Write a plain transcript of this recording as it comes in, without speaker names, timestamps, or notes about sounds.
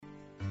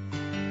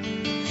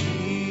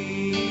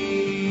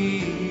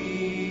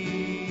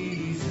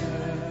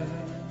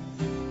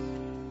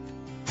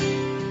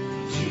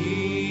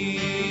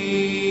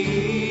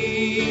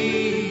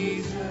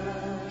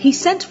He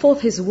sent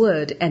forth his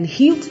word and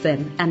healed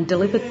them and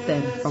delivered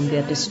them from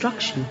their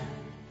destruction.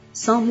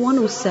 Psalm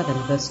 107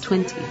 verse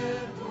 20.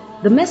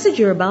 The message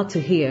you're about to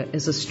hear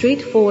is a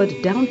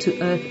straightforward,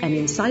 down-to-earth and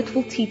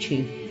insightful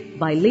teaching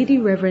by Lady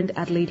Reverend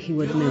Adelaide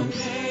Heward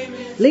Mills.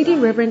 Lady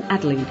Reverend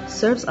Adelaide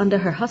serves under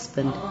her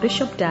husband,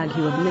 Bishop Dag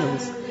Heward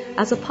Mills,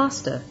 as a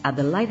pastor at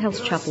the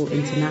Lighthouse Chapel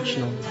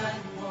International.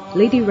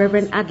 Lady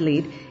Reverend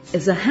Adelaide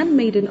is a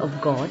handmaiden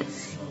of God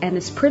and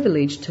is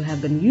privileged to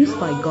have been used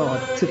by God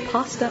to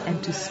pastor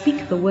and to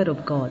speak the word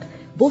of God,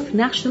 both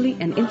nationally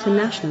and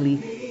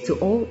internationally, to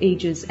all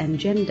ages and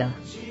gender.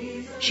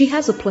 She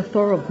has a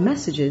plethora of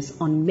messages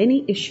on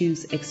many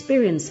issues,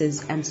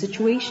 experiences, and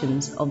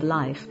situations of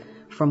life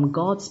from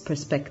God's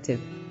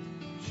perspective.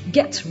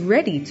 Get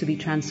ready to be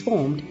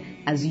transformed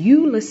as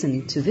you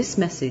listen to this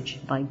message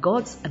by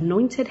God's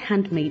anointed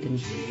handmaiden,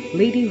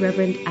 Lady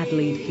Reverend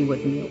Adelaide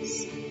Heward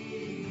Mills.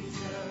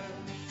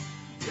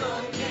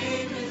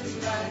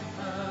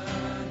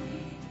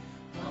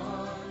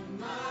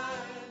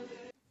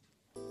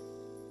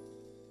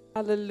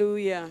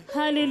 Hallelujah.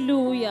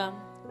 Alléluia.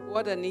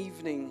 What an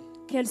evening.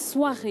 Quelle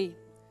soirée.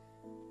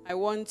 I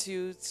want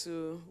you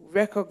to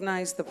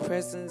recognize the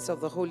presence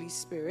of the Holy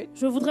Spirit.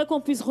 Je voudrais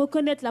qu'on puisse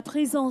reconnaître la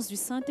présence du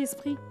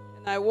Saint-Esprit.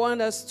 And I want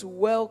us to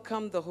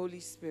welcome the Holy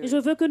Et Spirit je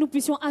veux que nous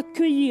puissions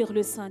accueillir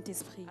le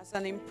Saint-Esprit as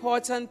an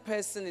important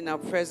person in our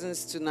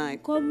presence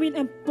tonight. comme une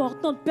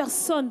importante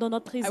personne dans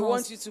notre I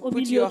want you présence to au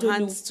put milieu your de nous.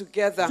 hands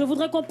together Je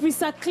voudrais qu'on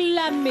puisse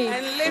acclamer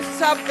and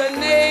lift up the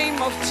name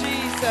of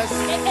Jesus.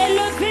 et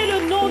élever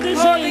le nom de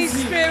Holy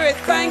Jésus. Spirit,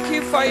 thank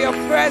you for your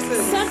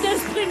presence.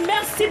 Saint-Esprit,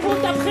 merci pour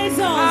ta présence.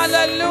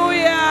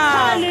 Hallelujah.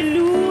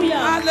 Alléluia.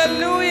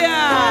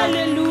 Hallelujah.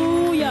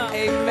 Alléluia.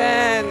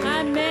 Amen.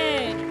 Amen.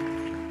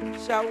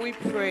 Shall we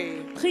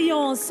pray?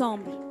 Prions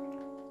ensemble.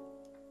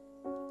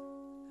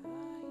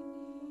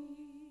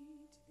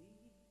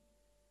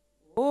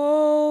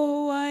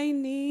 Oh, I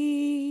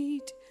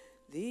need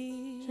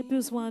thee. J'ai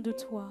besoin de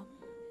toi.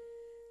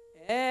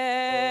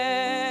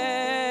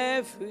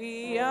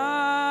 Every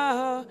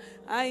hour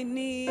I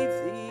need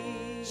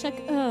thee.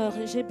 Chaque heure,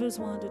 j'ai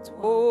besoin de toi.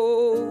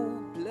 Oh,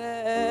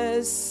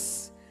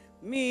 bless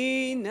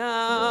me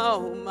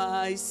now,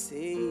 my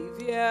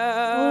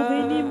Savior. Oh,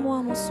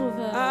 bénis-moi, mon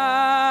Sauveur.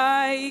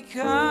 I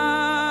come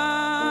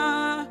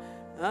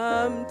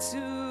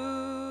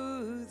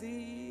to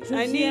thee. Je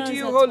I need viens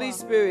you, à Holy toi.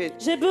 Spirit.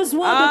 J'ai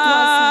besoin de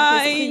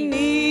toi, I Saint-Esprit.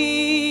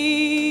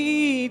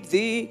 need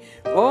thee.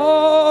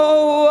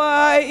 Oh,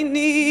 I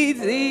need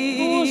thee.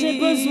 Oh, j'ai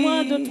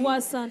besoin de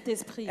toi,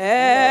 Saint-Esprit.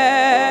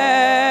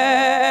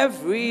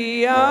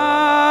 Every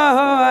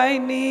hour I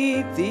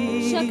need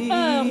thee. Chaque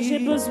heure, j'ai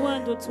besoin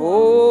de toi.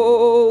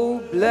 Oh,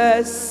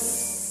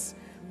 bless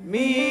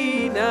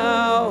me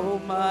now,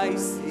 my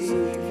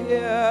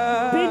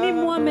Savior.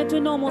 Bénis-moi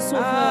maintenant, mon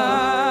Sauveur.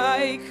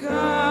 I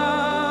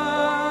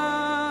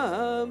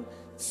come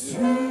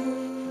to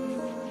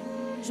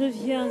Je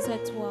viens à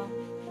toi.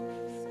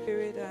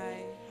 Spirit,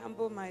 I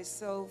humble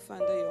myself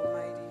under your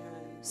mighty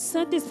hand.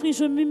 Saint-Esprit,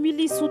 je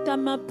m'humilie sous ta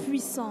main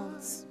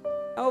puissante.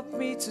 Help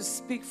me to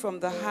speak from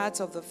the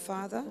heart of the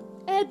Father.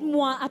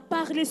 Aide-moi à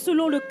parler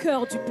selon le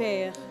cœur du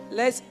Père.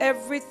 Let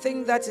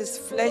everything that is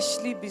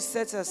fleshly be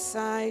set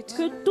aside.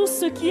 Que tout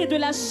ce qui est de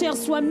la chair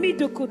soit mis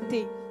de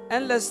côté.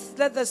 And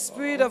let the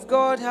Spirit of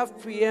God have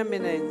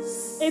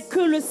preeminence. Et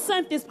que le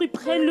Saint-Esprit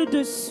prenne le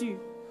dessus.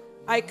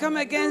 I come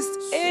against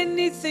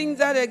anything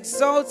that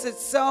exalts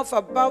itself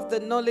above the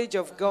knowledge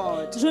of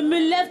God. Je me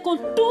lève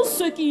contre tout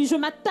ce qui, je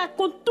m'attaque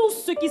contre tout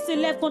ce qui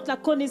s'élève contre la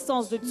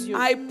connaissance de Dieu.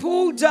 I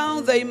pull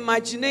down the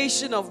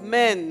imagination of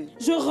men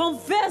Je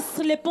renverse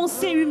les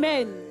pensées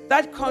humaines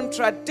that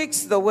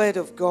contradicts the word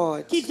of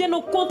God. qui viennent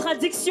en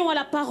contradiction à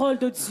la parole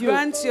de Dieu.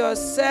 Grant your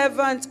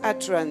servant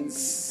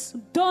utterance.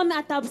 Donne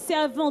à ta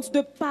servante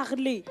de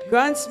parler.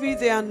 Grant me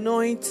the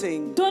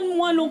anointing.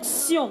 Donne-moi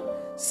l'onction.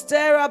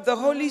 Stir up the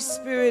Holy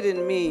Spirit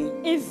in me.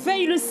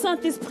 Éveille le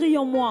Saint-Esprit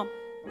en moi.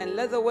 And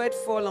let the word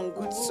fall on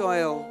good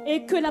soil.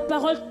 Et que la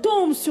parole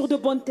tombe sur de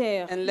bonnes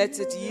terres. And let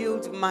it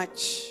yield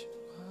much.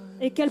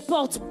 Et qu'elle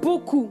porte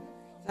beaucoup.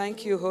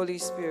 Thank you, Holy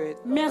Spirit.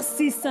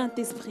 Merci,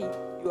 Saint-Esprit.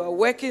 You are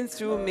working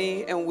through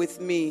me and with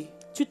me.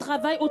 Tu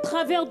travailles au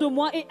travers de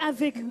moi et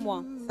avec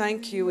moi.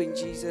 Thank you in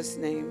Jesus'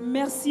 name.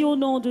 Merci au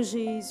nom de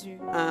Jésus.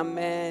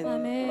 Amen.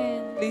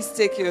 Amen. Please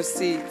take your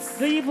seats.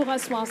 Veuillez vous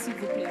rasseoir, s'il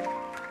vous plaît.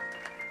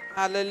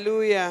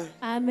 Hallelujah.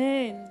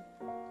 Amen.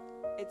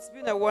 It's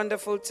been a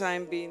wonderful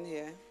time being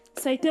here.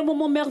 Ça a été un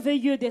moment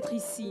merveilleux d'être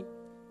ici.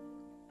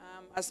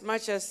 As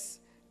much as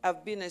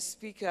I've been a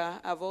speaker,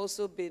 I've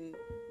also been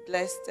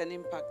blessed and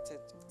impacted.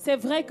 C'est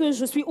vrai que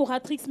je suis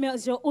oratrice, mais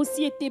j'ai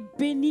aussi été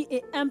bénie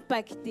et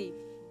impactée.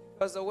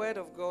 Because the word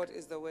of God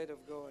is the word of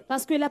God.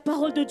 Parce que la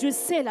parole de Dieu,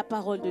 c'est la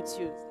parole de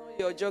Dieu. It's not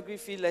your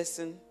geography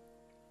lesson.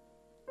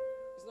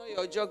 It's not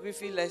your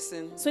geography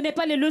lesson. Ce n'est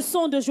pas les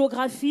leçons de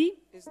géographie.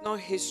 It's not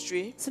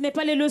history. Ce n'est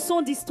pas les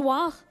leçons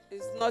d'histoire.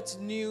 It's not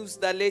news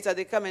that later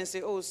they come and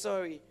say, oh,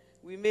 sorry,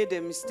 we made a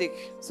mistake.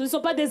 Ce ne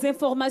sont pas des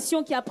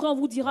informations qui après on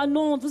vous dira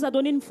non, on vous a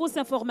donné une fausse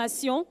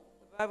information.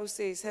 The Bible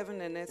says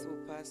heaven and earth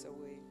will pass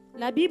away.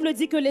 La Bible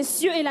dit que les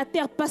cieux et la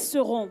terre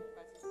passeront,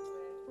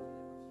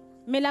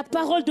 mais la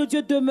parole de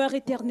Dieu demeure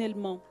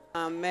éternellement.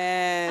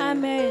 Amen.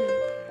 Amen.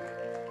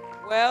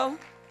 Well,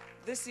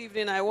 this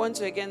evening I want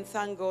to again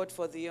thank God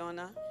for the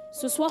honor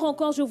Ce soir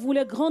encore, je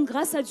voulais rendre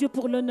grâce à Dieu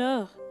pour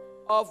l'honneur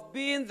of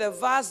being the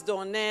vase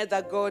d'honneur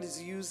that God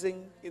is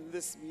using in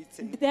this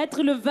meeting.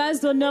 d'être le vase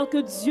d'honneur que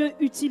Dieu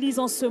utilise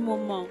en ce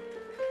moment.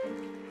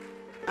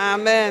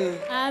 Amen.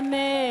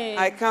 Amen.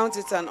 I count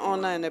it an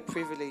honor and a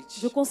privilege.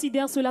 Je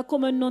considère cela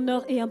comme un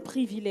honneur et un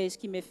privilège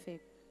qui m'est fait.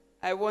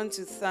 I want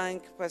to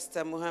thank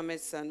Pastor Mohamed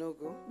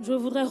Sanogo, Je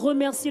voudrais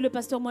remercier le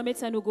pasteur Mohamed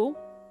Sanogo,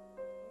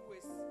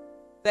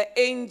 the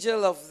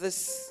angel of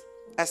this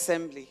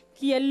assembly.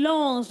 qui est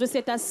l'ange de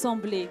cette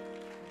assemblée.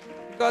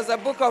 Because the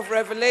book of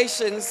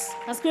Revelations,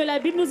 Parce que la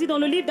Bible nous dit dans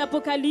le livre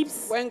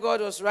d'Apocalypse, when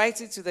God was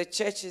writing to the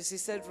churches, he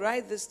said,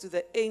 write this to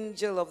the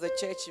angel of the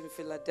church in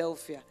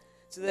Philadelphia,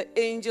 to the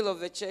angel of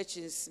the church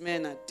in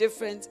Smyrna,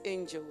 different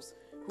angels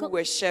who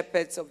were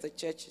shepherds of the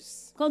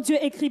churches. quand Dieu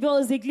écrivait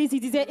aux églises,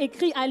 il disait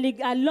écrit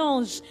à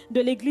l'ange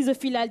de l'église de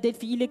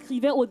Philadelphie. Il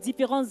écrivait aux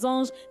différents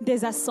anges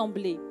des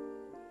assemblées.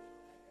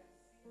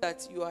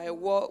 That you are a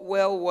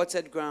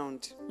well-watered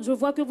ground, Je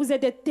vois que vous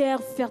êtes des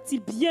terres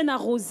fertiles, bien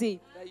arrosées,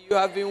 that you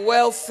have been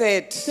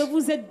well-fed, que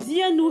vous êtes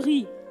bien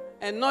nourris.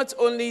 and not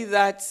only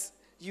that,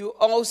 you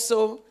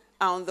also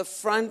are on the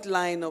front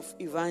line of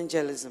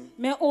evangelism.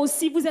 Mais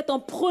aussi, vous êtes en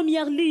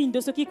première ligne de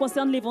ce qui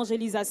concerne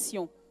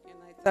l'évangélisation. And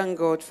I thank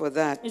God for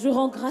that. Et je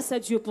rends grâce à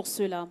Dieu pour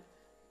cela.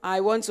 I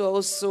want to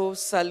also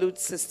salute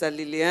Sister Je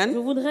Lillian,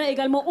 voudrais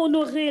également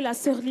honorer la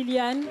sœur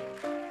Liliane,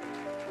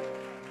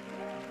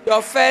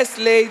 your first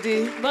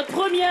lady. votre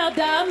première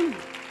dame.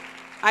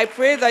 I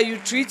pray that you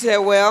treat her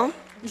well.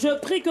 Je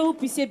prie que vous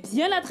puissiez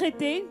bien la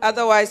traiter.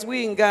 Otherwise,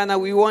 we in Ghana,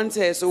 we want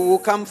her, so we'll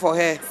come for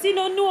her.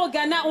 Sinon, nous, au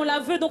Ghana, on la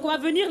veut, donc on va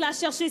venir la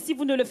chercher si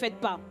vous ne le faites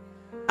pas.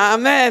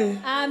 Amen.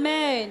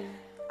 Amen.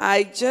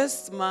 I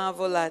just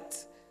marvel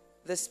at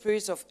the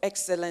spirit of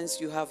excellence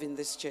you have in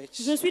this church.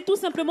 Je suis tout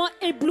simplement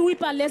éblouie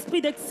par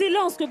l'esprit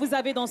d'excellence que vous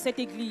avez dans cette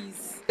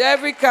église.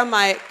 Every time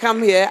I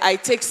come here, I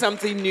take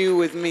something new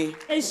with me.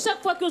 Et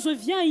chaque fois que je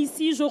viens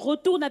ici, je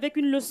retourne avec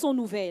une leçon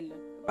nouvelle.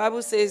 The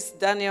Bible says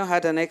Daniel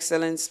had an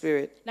excellent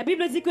spirit. La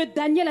Bible dit que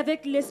Daniel avait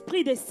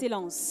l'esprit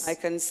d'excellence. I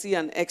can see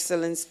an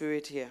excellent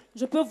spirit here.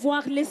 Je peux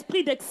voir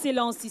l'esprit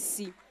d'excellence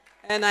ici.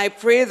 And I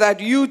pray that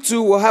you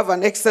too will have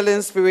an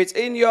excellent spirit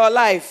in your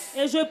life.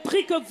 Et je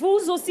prie que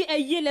vous aussi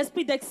ayez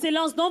l'esprit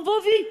d'excellence dans vos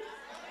vies.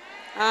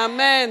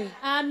 Amen.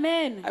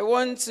 Amen. I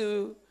want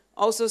to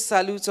also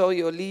salute all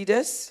your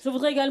leaders Je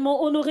voudrais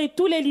également honorer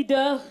tous les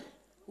leaders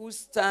who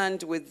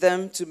stand with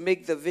them to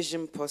make the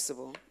vision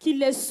possible. qui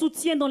les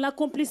soutiennent dans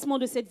l'accomplissement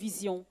de cette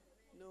vision.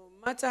 No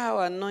matter how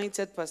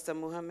anointed Pastor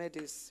Mohammed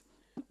is,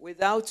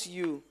 without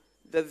you,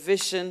 the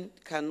vision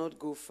cannot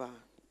go far.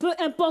 Peu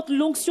importe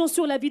l'onction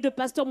sur la vie de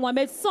Pasteur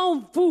Mohamed,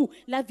 sans vous,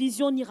 la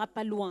vision n'ira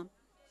pas loin.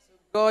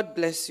 God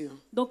bless you.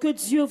 Donc que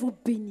Dieu vous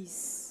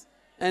bénisse.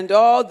 And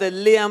all the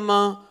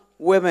Leama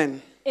women,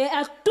 Et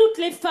à toutes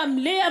les femmes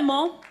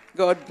léamants,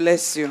 God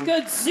bless you.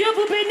 que Dieu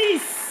vous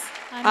bénisse.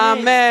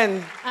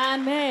 Amen.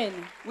 Amen.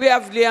 We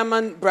have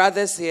Leaman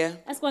brothers here.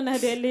 Est-ce qu'on a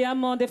des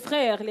léamants, des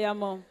frères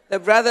léamants? The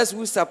brothers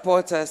who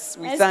support us,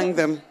 we Est-ce thank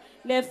que- them.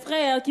 Les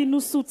frères qui nous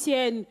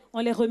soutiennent, on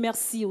les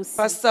remercie aussi.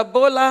 Pastor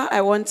Bola, I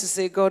want to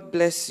say God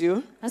bless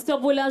you. Pasteur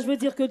Bola, je veux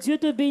dire que Dieu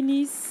te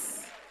bénisse.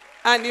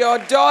 And your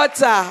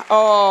daughter,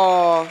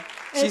 oh,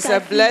 she's ta a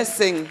fille.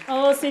 blessing.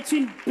 Oh, c'est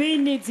une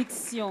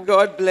bénédiction.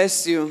 God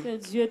bless you. Que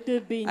Dieu te I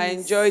bénisse.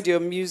 enjoyed your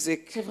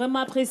music. J'ai vraiment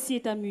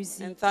apprécié ta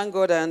musique. And thank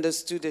God I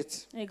understood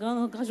it. Et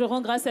je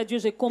rends grâce à Dieu,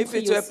 j'ai If compris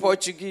it were aussi.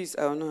 Portuguese,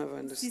 I would not have Si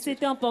understood.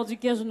 c'était en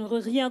portugais, je n'aurais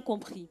rien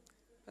compris.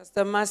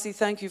 Pastor Mercy,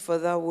 thank you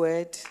for that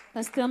word.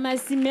 Pasteur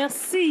Massi,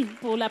 merci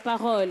pour la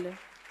parole.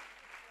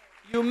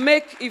 You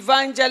make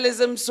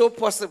evangelism so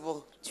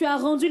possible Tu as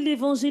rendu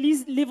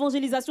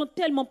l'évangélisation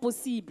tellement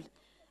possible,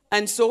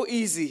 and so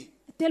easy.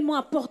 tellement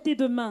à portée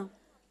de main.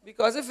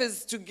 Because if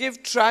it's to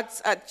give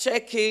tracts at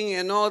checking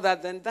and all that,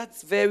 then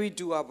that's very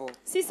doable.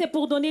 Si c'est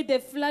pour donner des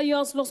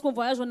flyers lorsqu'on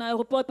voyage en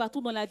aéroport et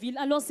partout dans la ville,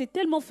 alors c'est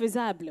tellement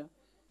faisable.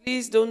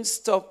 Please don't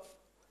stop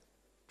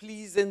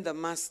pleasing the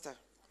master.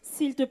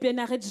 S'il te plaît,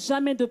 n'arrête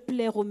jamais de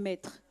plaire au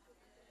maître.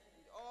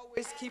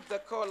 Always keep the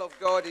call of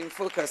God in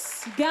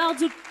focus.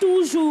 Garde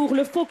toujours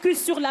le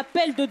focus sur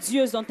l'appel de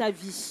Dieu dans ta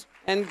vie.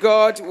 And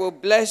God will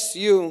bless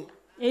you.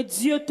 Et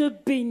Dieu te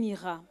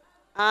bénira.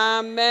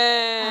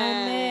 Amen.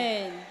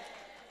 Amen.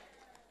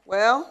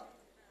 Well,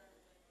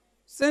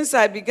 since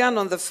I began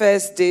on the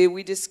first day,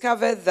 we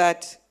discovered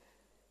that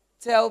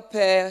tell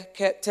pair,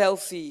 tell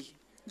fee.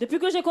 Depuis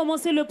que j'ai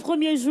commencé le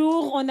premier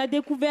jour, on a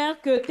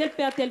découvert que tel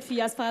père, telle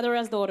fille, as father,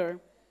 as daughter.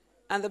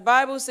 And the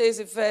Bible says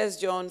in 1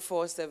 John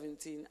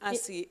 4:17,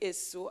 as he is,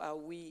 so are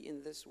we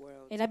in this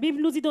world. Et la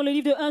Bible nous dit dans le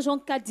livre de 1 Jean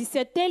 4,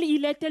 17, tel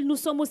il est, tel nous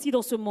sommes aussi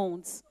dans ce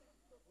monde.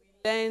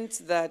 Learned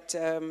that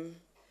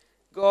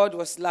God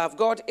was love.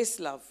 God is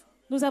love.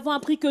 Nous avons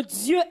appris que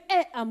Dieu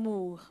est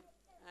amour.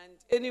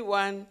 And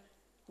anyone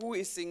who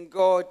is in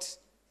God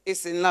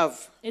is in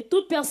love. Et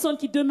toute personne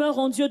qui demeure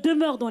en Dieu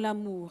demeure dans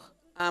l'amour.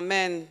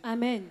 Amen.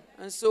 Amen.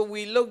 And so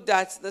we looked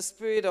at the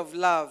spirit of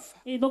love,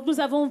 Et donc nous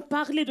avons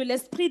parlé de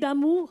l'esprit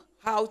d'amour.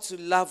 how to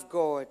love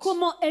God,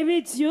 Comment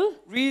aimer Dieu?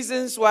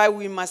 reasons why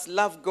we must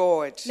love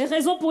God. Les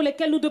raisons pour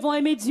lesquelles nous devons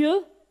aimer Dieu?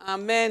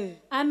 Amen.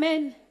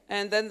 Amen.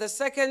 And then the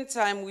second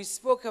time we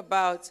spoke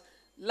about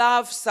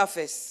love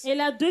suffers, Et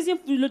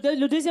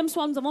le deuxième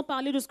soir, nous avons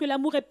parlé de ce que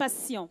l'amour est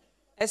patient.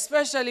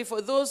 especially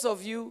for those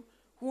of you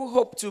who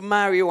hope to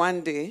marry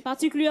one day.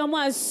 Particulièrement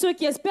à ceux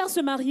qui espèrent se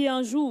marier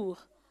un jour.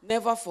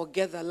 Never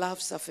forget that love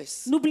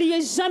suffers,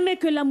 N'oubliez jamais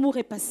que l'amour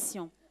est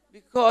patient.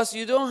 because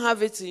you don't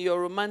have it in your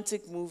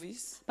romantic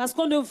movies. Parce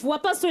qu'on ne voit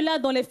pas cela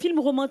dans les films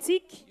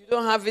romantiques. You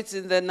don't have it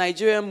in the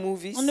Nigerian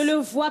movies. On ne le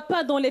voit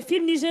pas dans les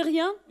films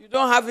nigériens. You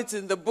don't have it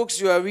in the books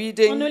you are On ne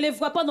reading. les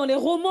voit pas dans les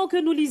romans que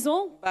nous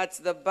lisons.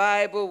 But the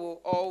Bible will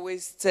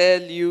always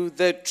tell you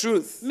the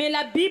truth. Mais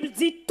la Bible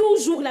dit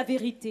toujours la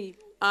vérité.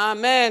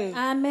 Amen.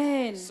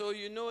 Amen. So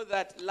you know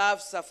that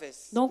love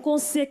suffers. Donc on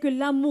sait que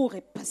l'amour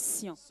est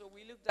patient. So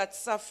we looked at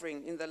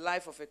suffering in the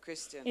life of a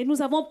Christian Et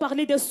nous avons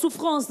parlé des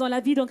souffrances dans la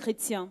vie d'un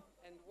chrétien.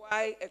 and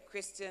why a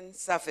Christian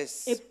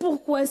suffers. Et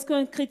pourquoi est-ce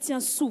qu'un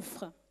chrétien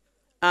souffre?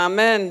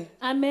 Amen.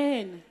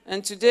 Amen. And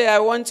today I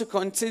want to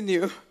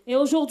continue. Et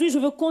aujourd'hui, je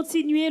veux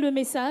continuer le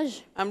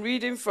message. I'm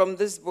reading from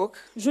this book,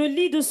 Je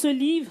lis de ce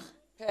livre,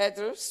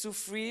 Perdre,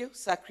 souffrir,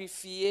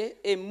 sacrifier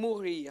et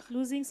mourir.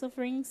 Losing,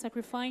 Suffering,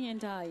 Sacrificing and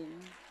Dying.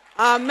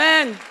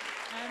 Amen.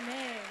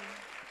 Amen.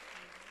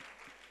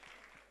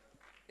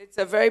 It's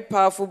a very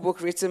powerful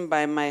book written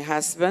by my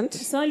husband,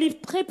 C'est un livre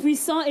très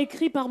puissant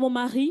écrit par mon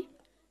mari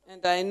and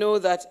I know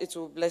that it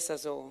will bless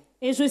us all.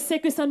 et je sais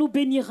que ça nous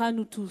bénira,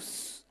 nous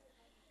tous.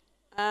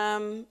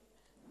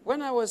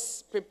 When I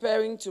was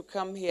preparing to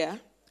come here,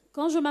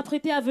 Quand je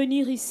m'apprêtais à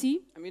venir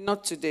ici, I mean, not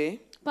today,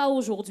 pas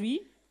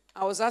aujourd'hui,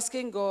 I was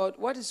asking God,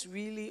 what is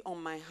really on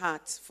my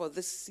heart for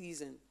this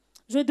season?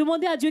 je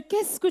demandais à Dieu,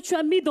 qu'est-ce que tu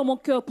as mis dans mon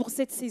cœur pour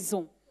cette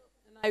saison?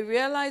 And I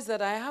realized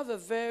that I have a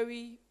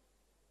very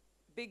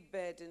big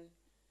burden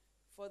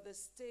for the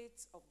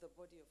state of the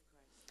body of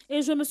Christ.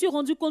 Et je me suis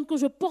rendu compte que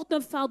je porte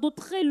un fardeau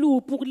très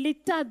lourd pour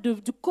l'état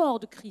du corps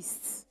de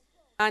Christ.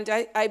 And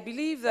I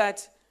believe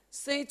that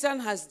Satan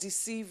has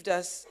deceived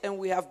us and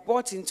we have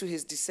bought into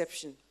his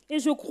deception. Et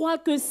je crois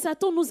que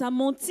Satan nous a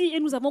menti et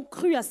nous avons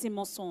cru à ses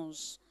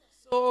mensonges.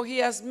 So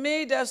he has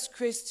made us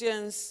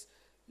Christians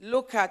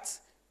look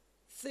at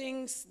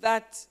things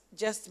that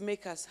just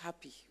make us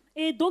happy.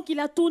 Et donc, il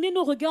a tourné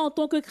nos regards en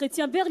tant que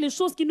chrétiens vers les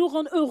choses qui nous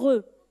rendent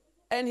heureux.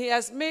 And he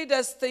has made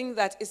us think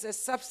that it's a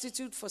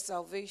substitute for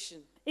salvation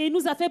Et il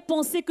nous a fait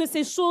penser que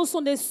ces choses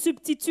sont des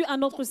substituts à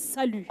notre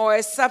salut or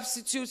a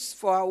substitute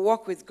for our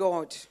walk with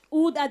God.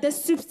 ou à des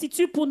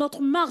substituts pour notre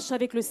marche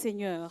avec le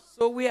Seigneur.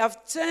 So we have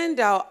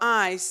turned our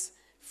eyes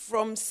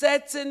from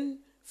certain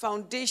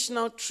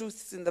foundational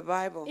truths in the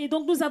Bible. Et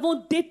donc, nous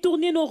avons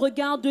détourné nos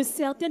regards de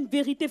certaines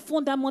vérités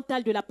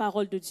fondamentales de la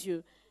parole de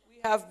Dieu. We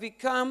have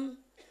become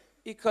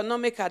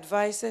economic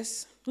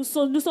advisors. Nous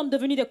sommes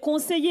devenus des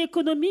conseillers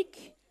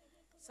économiques.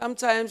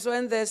 Sometimes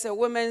when there's a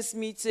women's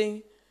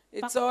meeting,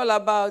 it's all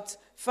about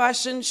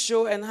fashion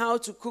show and how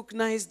to cook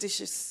nice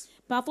dishes.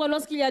 Parfois,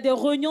 lorsqu'il y a des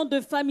réunions de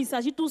femmes, il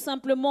s'agit tout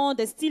simplement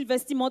des styles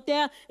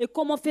vestimentaires et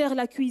comment faire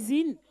la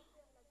cuisine.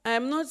 I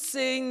am not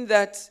saying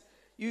that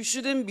you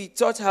shouldn't be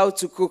taught how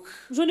to cook,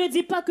 Je ne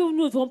dis pas que nous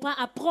ne devons pas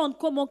apprendre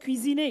comment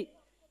cuisiner.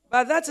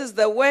 but that is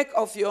the work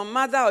of your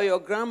mother or your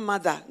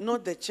grandmother, not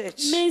the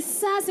church. Mais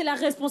ça, c'est la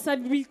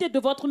responsabilité de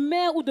votre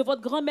mère ou de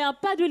votre grand-mère,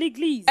 pas de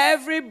l'Église.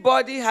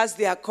 Everybody has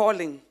their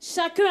calling.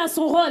 Chacun a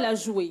son rôle à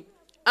jouer.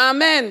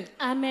 Amen.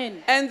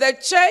 Amen. And the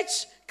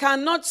church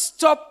cannot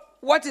stop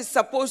what it's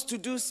supposed to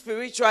do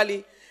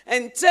spiritually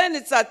and turn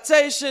its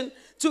attention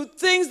to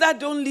things that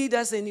don't lead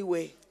us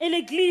anywhere. Et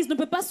l'Église ne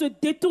peut pas se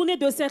détourner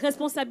de ses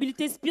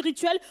responsabilités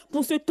spirituelles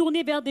pour se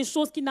tourner vers des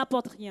choses qui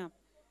n'apportent rien.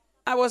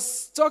 I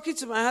was talking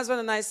to my husband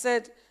and I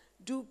said,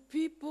 do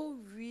people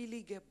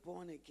really get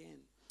born again?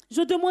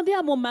 Je demandais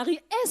à mon mari,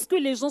 est-ce que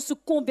les gens se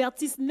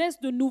convertissent, naissent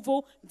de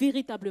nouveau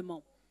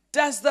véritablement?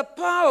 Does the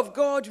power of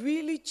God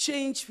really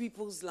change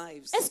people's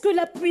lives? Est-ce que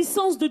la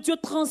puissance de Dieu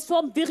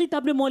transforme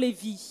véritablement les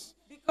vies?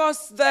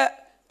 Because the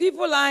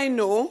people I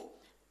know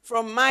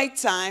from my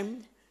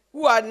time,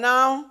 who are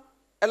now,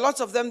 a lot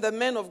of them, the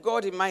men of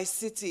God in my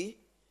city,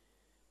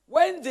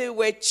 when they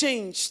were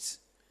changed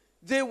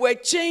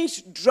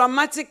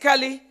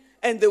dramatically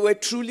and they were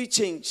truly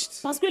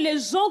changed. Parce que les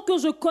gens que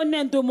je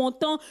connais de mon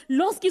temps,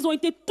 lorsqu'ils ont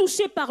été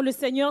touchés par le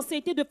Seigneur,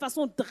 c'était de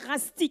façon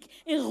drastique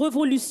et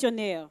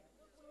révolutionnaire.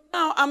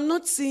 Now, I'm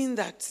not seeing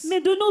that.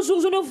 Mais de nos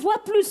jours, je ne vois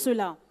plus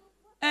cela.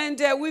 And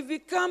we've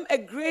become a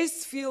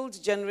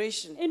grace-filled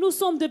generation. Et nous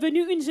sommes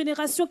devenus une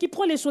génération qui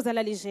prend les choses à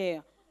la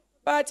légère.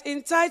 But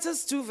in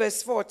Titus 2,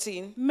 verse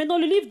 14, Mais dans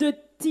le livre de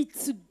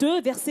Tite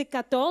 2, verset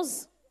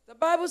 14, the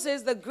Bible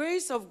says, the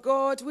grace of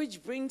God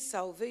which brings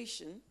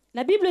salvation,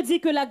 la Bible dit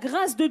que la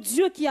grâce de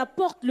Dieu qui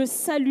apporte le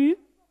salut,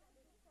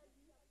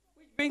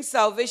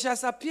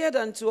 has appeared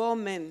unto all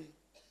men.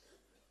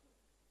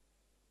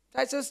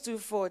 Titus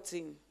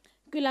 2:14.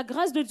 Que la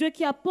grâce de Dieu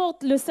qui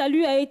apporte le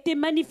salut a été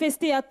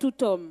manifestée à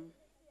tout homme.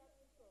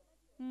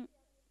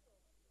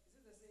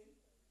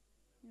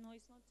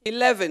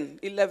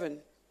 11.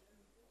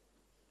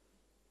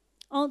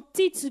 En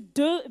Tite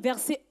 2,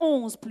 verset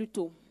 11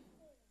 plutôt.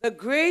 The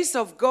grace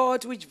of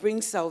God which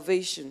brings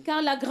salvation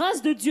Car la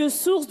grâce de Dieu,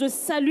 source de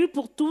salut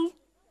pour tous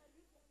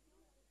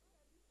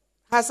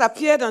has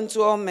appeared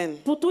unto all men,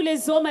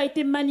 les hommes, a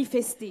été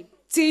manifestée.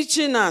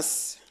 teaching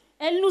us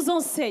Elle nous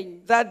enseigne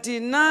that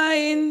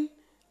denying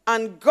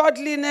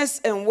ungodliness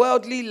and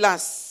worldly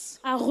lusts,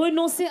 à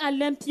renoncer à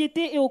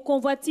l'impiété et aux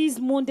convoitises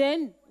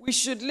mondaines we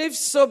should live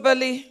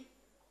soberly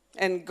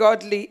and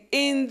godly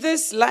in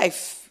this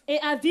life. et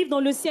à vivre dans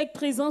le siècle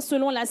présent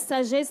selon la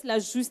sagesse, la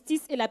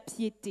justice et la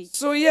piété.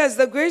 So yes,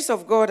 the grace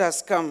of God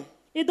has come.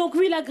 Et donc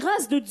oui, la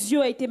grâce de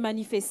Dieu a été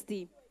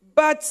manifestée.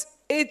 But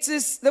it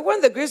is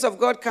when the grace of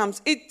God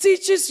comes, it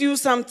teaches you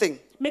something.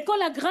 Mais quand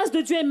la grâce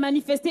de Dieu est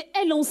manifestée,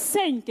 elle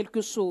enseigne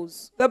quelque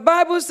chose. The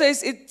Bible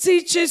says it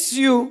teaches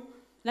you.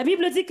 La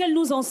Bible dit qu'elle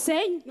nous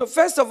enseigne. No,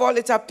 first of all,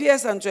 it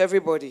appears unto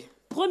everybody.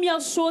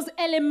 Première chose,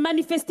 elle est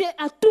manifestée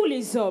à tous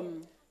les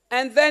hommes.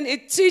 And then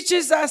it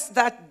teaches us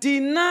that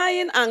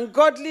denying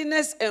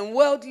ungodliness and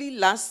worldly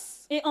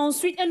lusts, Et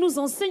ensuite, elle nous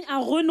enseigne à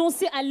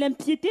renoncer à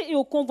l'impiété et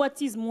aux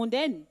convoitises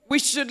mondaines.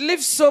 we should live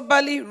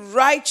soberly,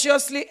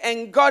 righteously,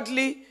 and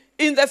godly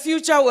in the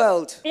future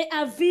world. Et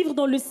à vivre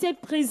dans le siècle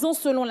présent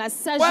selon la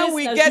sagesse, When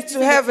we la get justice to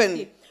et la heaven.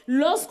 piété.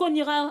 Lorsqu'on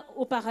ira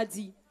au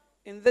paradis.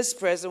 In this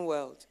present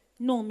world,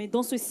 Non, mais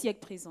dans ce siècle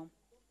présent.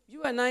 you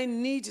and I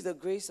need the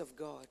grace of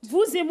God.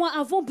 Vous et moi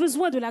avons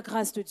besoin de la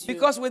grâce de Dieu.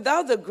 Because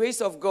without the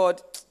grace of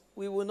God,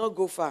 we will not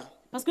go far.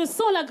 Parce que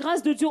sans la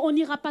grâce de Dieu, on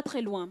n'ira pas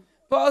très loin.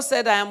 Paul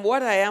said, I am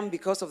what I am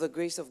because of the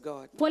grace of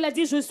God. Paul a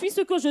dit, je suis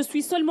ce que je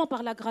suis seulement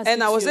par la grâce And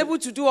I de was Dieu. able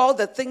to do all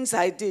the things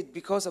I did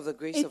because of the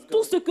grace Et of tout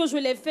God. ce que je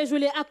l'ai fait, je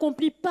l'ai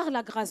accompli par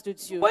la grâce de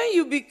Dieu. When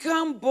you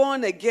become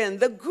born again,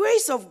 the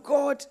grace of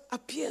God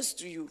appears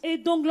to you. Et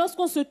donc,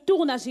 lorsqu'on se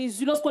tourne à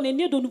Jésus, lorsqu'on est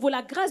né de nouveau,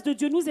 la grâce de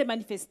Dieu nous est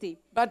manifestée.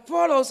 But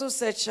Paul also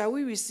said, shall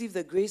we receive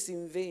the grace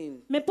in vain?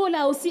 Mais Paul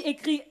a aussi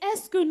écrit,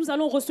 est-ce que nous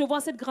allons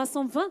recevoir cette grâce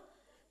en vain?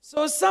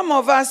 So some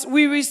of us,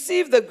 we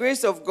receive the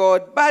grace of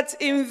God, but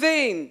in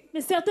vain.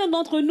 Mais certains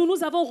d'entre nous,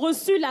 nous avons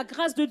reçu la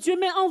grâce de Dieu,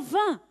 mais en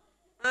vain.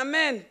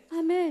 Amen.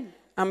 Amen.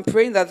 I'm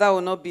praying that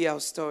will not be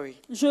our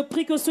story. Je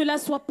prie que cela ne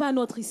soit pas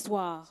notre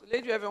histoire. So,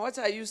 Lady Reverend, what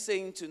are you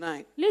saying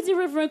tonight? Lady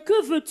Reverend,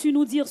 que veux-tu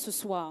nous dire ce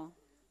soir?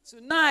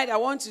 Tonight, I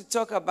want to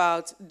talk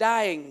about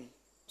dying.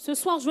 Ce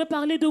soir, je vais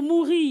parler de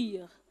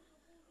mourir.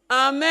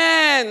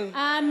 Amen.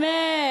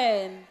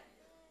 Amen.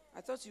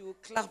 I thought you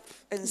would clap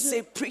and say,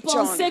 Je preach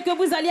pensais on. que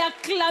vous alliez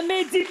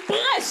acclamer, dire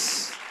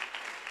prêche.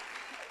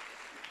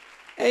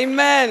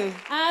 Amen.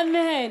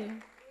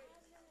 Amen.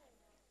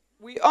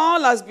 We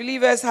all, as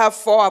believers, have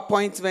 4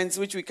 appointments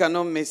which we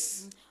cannot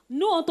miss.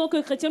 Nous, en tant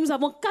que chrétiens, nous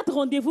avons 4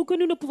 rendez-vous que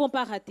nous ne pouvons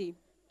pas rater.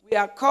 We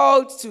are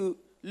called to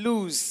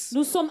lose.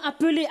 Nous sommes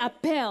appelés à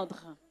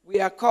perdre.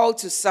 We are called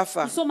to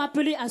suffer. Nous sommes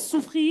appelés à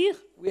souffrir.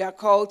 We are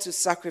called to Nous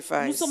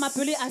sacrifice. sommes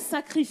appelés à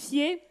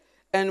sacrifier.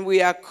 And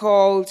we are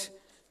called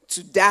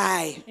to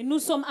die. Et nous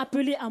sommes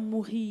appelés à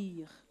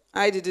mourir.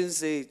 I didn't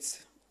say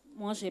it.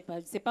 Moi,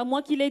 c'est pas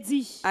moi qui l'ai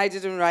dit. I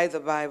didn't write the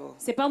Bible.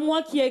 C'est pas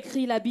moi qui ai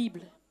écrit la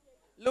Bible.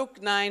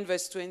 Luke 9,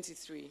 verse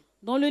 23.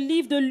 Dans le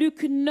livre de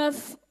Luc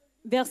 9,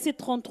 verset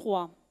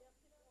 33.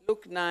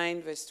 Luke 9,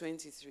 verse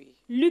 23.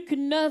 Luc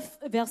 9,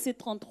 verset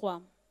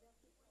 33.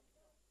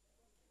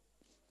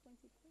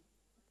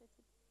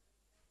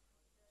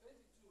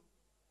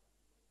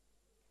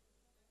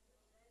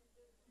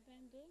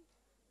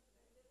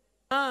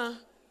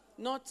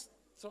 Not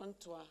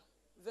 33.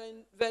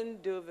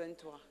 22,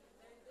 23.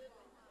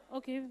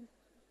 Ok.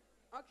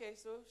 Okay,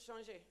 so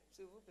changez,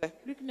 s'il vous plaît.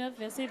 Luc 9,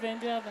 verset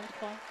 22 à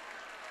 23.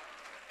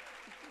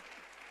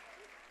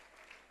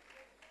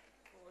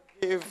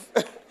 If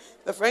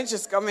the French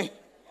is coming.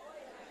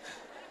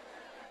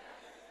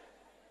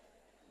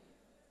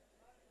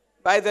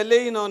 By the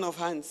laying on of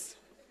hands.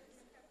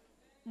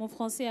 Mon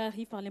français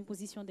arrive par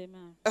l'imposition des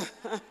mains.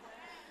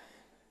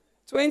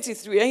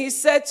 23. And he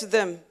said to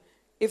them,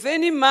 if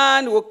any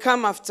man will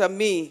come after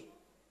me,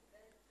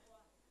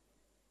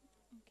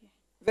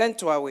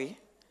 Ventoawe,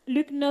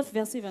 Luc 9,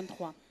 verset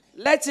 23.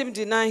 let him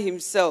deny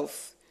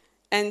himself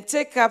and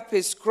take up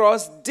his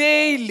cross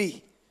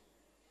daily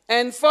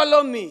and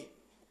follow me.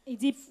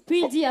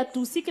 Puis il dit à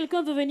tous, si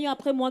quelqu'un veut venir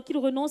après moi, qu'il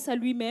renonce à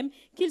lui-même,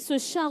 qu'il se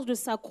charge de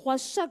sa croix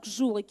chaque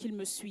jour et qu'il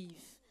me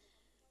suive.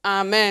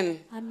 Amen.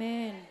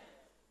 Amen.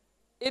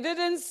 It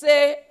didn't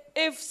say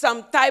if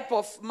some type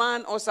of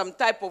man or some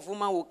type of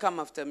woman will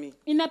come after me.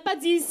 Il n'a pas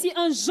dit si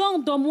un genre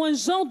d'homme ou un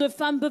genre de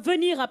femme veut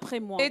venir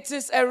après moi. It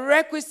is a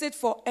requisite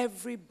for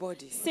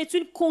everybody. C'est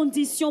une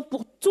condition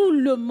pour tout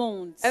le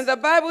monde. And the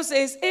Bible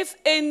says, if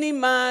any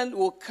man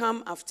will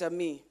come after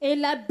me. Et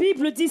la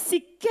Bible dit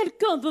si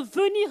quelqu'un veut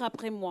venir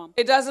après moi.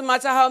 It doesn't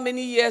matter how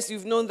many years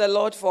you've known the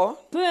Lord for.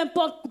 Peu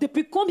importe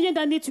depuis combien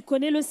d'années tu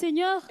connais le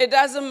Seigneur. It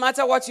doesn't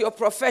matter what your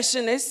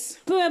profession is.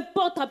 Peu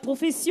importe ta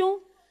profession.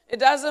 It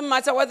doesn't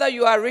matter whether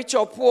you are rich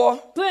or poor.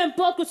 Peu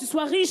importe que tu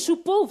sois riche ou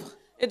pauvre.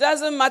 It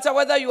doesn't matter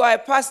whether you are a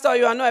pastor or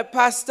you are not a Peu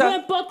pastor.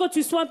 importe que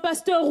tu sois un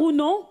pasteur ou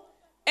non,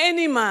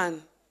 Any man.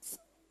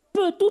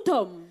 tout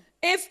homme,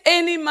 If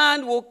any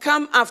man will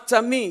come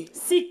after me,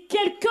 si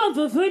quelqu'un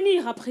veut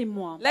venir après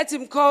moi, let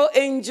him call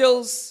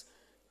angels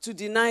to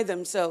deny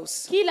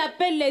themselves. qu'il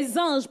appelle les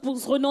anges pour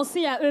se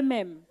renoncer à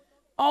eux-mêmes.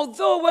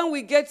 Although when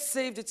we get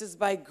saved, it is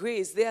by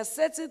grace, there are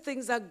certain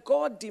things that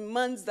God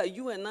demands that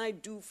you and I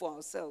do for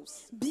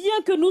ourselves.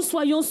 Bien que nous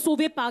soyons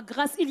sauvés par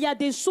grâce, il y a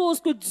des choses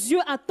que Dieu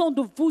attend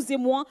de vous et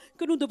moi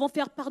que nous devons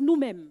faire par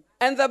nous-mêmes.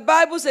 And the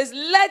Bible says,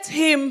 let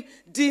him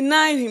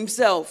deny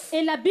himself.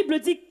 Et la Bible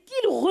dit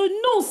qu'il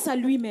renonce à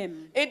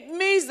lui-même. It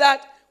means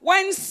that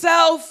when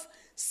self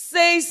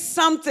says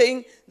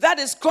something that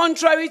is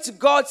contrary to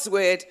God's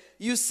word,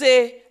 you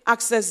say,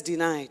 access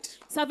denied.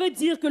 Ça veut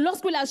dire que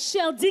lorsque la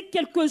chair dit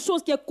quelque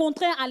chose qui est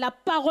contraire à la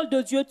parole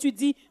de Dieu, tu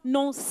dis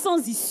non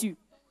sans issue.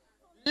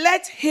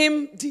 Let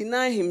him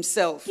deny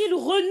himself. Qu'il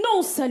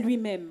renonce à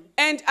lui-même.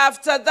 And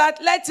after that,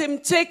 let him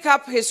take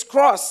up his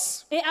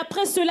cross Et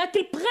après cela,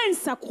 qu'il prenne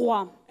sa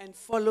croix and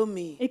follow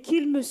me. et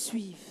qu'il me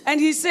suive. And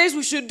he says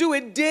we should do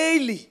it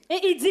daily. Et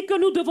il dit que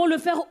nous devons le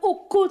faire au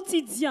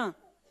quotidien.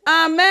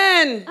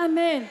 Amen.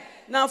 Amen.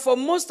 Now, for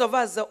most of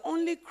us, the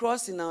only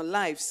cross in our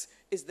lives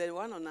is the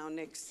one on our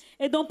necks.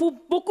 Et donc pour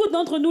beaucoup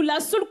d'entre nous, la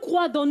seule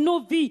croix dans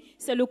nos vies,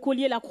 c'est le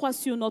collier, la croix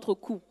sur notre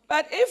cou.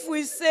 But if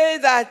we say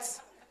that,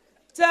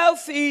 tell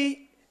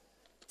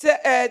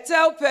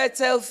per,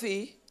 tell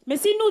fee, Mais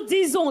si nous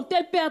disons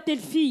tel père, telle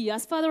fille,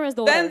 as father, as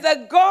then daughter,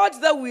 the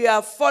God that we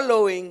are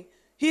following,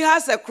 he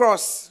has a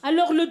cross.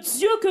 alors le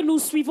Dieu que nous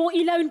suivons,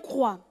 il a une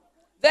croix.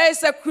 There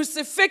is a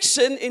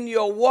crucifixion in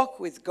your walk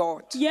with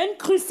God. Il y a une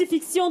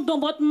crucifixion dans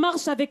votre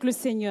marche avec le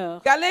Seigneur.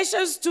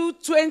 Galatians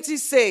 2:20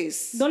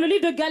 says, Dans le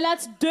livre de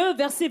Galates 2,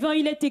 verset 20,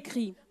 il est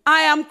écrit: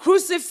 I am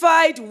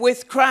crucified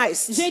with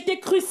Christ. j'ai été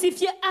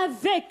crucifié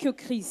avec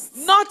Christ.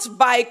 Not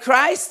by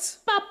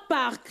Christ, Pas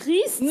par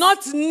Christ,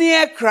 not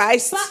near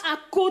Christ, pas à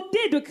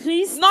côté de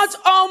Christ, not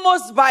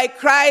almost by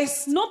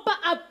Christ, non pas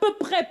à peu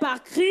près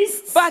par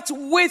Christ, but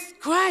with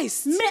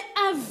Christ.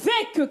 mais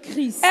avec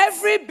Christ.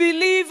 Every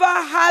believer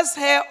has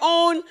her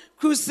own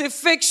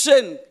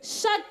crucifixion.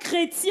 Chaque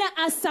chrétien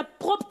a sa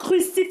propre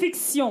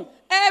crucifixion.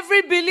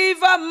 Every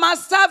believer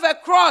must have a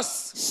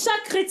cross.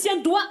 Chaque chrétien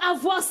doit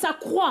avoir sa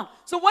croix.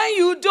 So when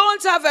you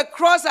don't have a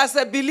cross as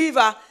a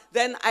believer,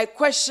 then I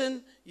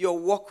question your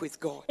walk with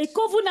God. Et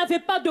quand vous n'avez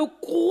pas de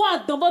croix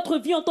dans votre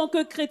vie en tant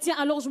que chrétien,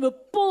 alors je me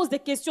pose des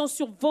questions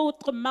sur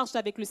votre marche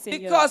avec le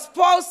Seigneur. Because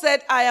Paul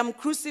said, I am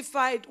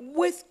crucified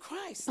with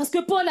Christ. Parce que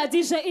Paul a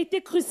dit, j'ai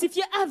été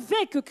crucifié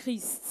avec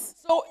Christ.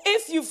 So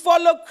if you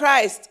follow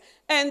Christ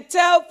and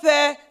tell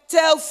per,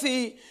 tell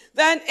fee,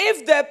 then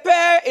if the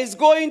pair is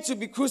going to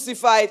be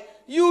crucified,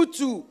 you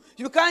too.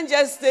 You can't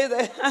just stay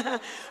there,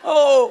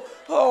 oh,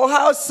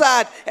 how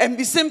sad, and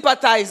be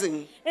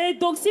sympathizing. Et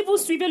donc, si vous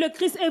suivez le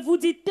Christ et vous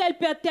dites tel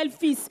père, tel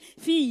fils,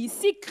 fille,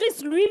 si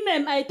Christ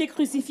lui-même a été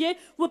crucifié,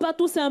 vous ne pouvez pas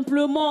tout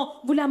simplement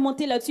vous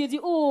lamenter là-dessus et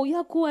dire, oh, il y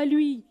a quoi à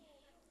lui?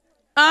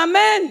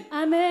 Amen.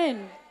 Amen.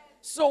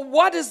 So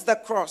what is the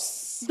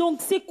cross?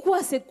 Donc, c'est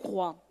quoi cette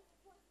croix?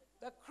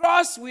 The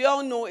cross, we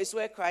all know, is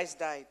where Christ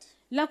died.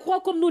 La croix,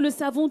 comme nous le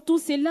savons tous,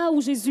 c'est là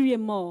où Jésus est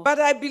mort. But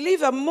I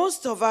believe that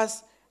most of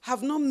us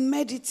have not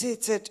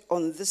meditated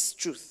on this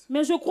truth.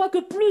 Mais je crois que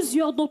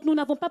plusieurs d'entre nous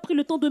n'avons pas pris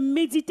le temps de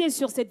méditer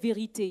sur cette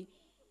vérité.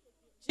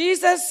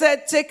 Jesus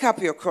said, take up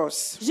your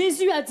cross.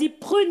 Jésus a dit,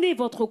 prenez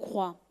votre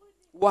croix.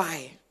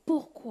 Why?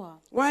 Pourquoi?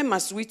 Why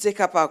must we take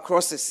up our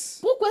crosses?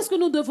 Pourquoi est-ce que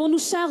nous devons nous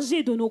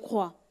charger de nos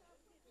croix?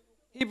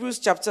 Hebrews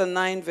chapter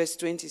 9, verse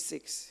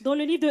 26. Dans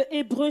le livre de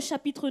Hébreux,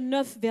 chapitre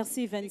 9,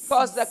 verset 26.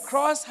 Because the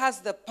cross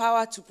has the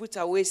power to put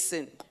away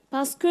sin.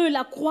 Parce que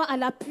la croix a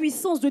la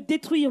puissance de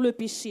détruire le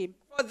péché.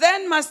 For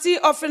then must he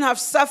often have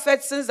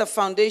suffered since the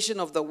foundation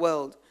of the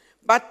world.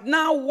 But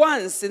now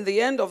once in the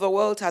end of the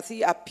world hath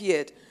he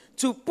appeared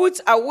to put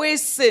away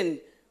sin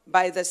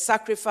by the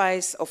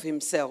sacrifice of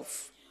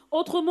himself.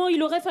 Autrement,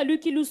 il aurait fallu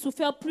qu'il eût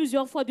souffert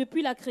plusieurs fois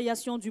depuis la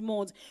création du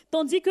monde.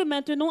 Tandis que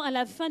maintenant, à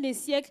la fin des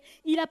siècles,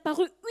 il a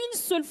paru une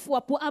seule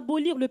fois pour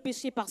abolir le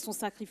péché par son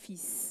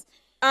sacrifice.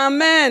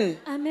 Amen.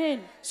 Amen.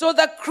 So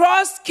the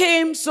cross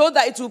came so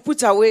that it will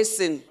put away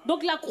sin.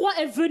 Donc la croix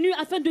est venue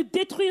afin de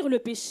détruire le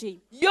péché.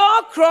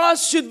 Your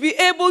cross should be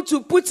able to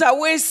put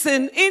away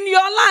sin in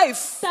your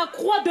life. Ta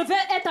croix devait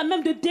être à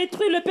même de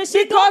détruire le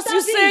péché dans Because ta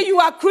you say vie. you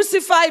are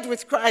crucified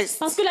with Christ.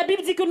 Parce que la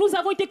Bible dit que nous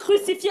avons été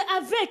crucifiés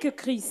avec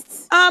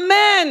Christ.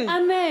 Amen.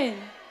 Amen.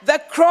 The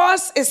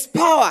cross is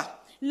power.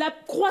 La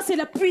croix, c'est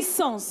la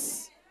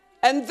puissance.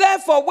 And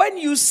therefore, when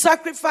you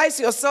sacrifice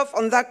yourself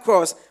on that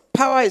cross,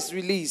 power is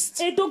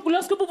released. Et donc,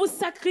 lorsque vous vous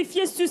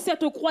sacrifiez sur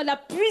cette croix, la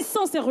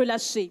puissance est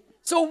relâchée.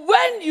 So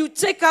when you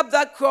take up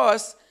that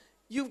cross,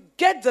 you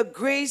get the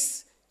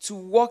grace to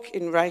walk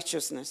in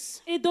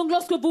righteousness. Et donc,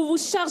 lorsque vous vous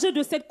chargez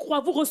de cette croix,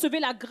 vous recevez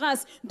la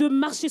grâce de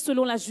marcher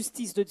selon la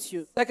justice de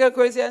Dieu. 2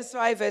 Corinthians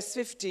 5, verse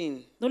 15.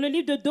 Dans le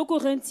livre de 2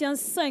 Corinthiens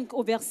 5,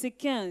 au verset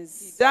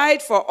 15.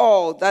 Died for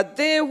all, that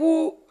they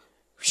who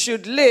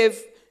should live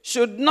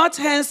should not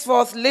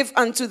henceforth live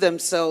unto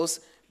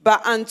themselves, but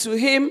unto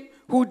him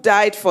who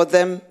died for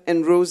them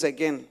and rose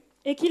again.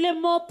 Et qu'il est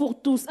mort pour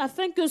tous,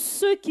 afin que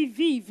ceux qui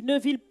vivent ne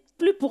vivent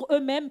plus pour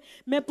eux-mêmes,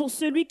 mais pour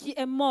celui qui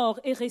est mort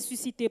et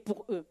ressuscité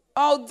pour eux.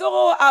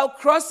 Although our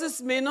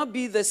crosses may not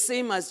be the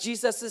same as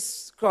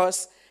Jesus'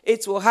 cross,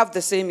 it will have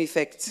the same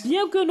effect.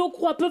 Bien que nos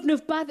croix peuvent ne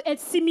pas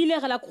être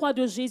similaires à la croix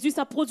de Jésus,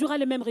 ça produira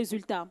les mêmes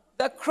résultats.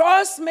 The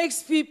cross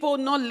makes people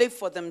not live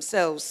for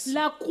themselves.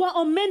 La croix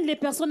emmène les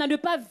personnes à ne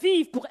pas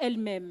vivre pour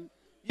elles-mêmes.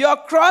 Your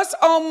cross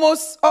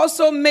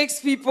also makes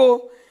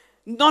people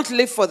not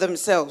live for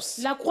themselves.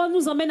 La croix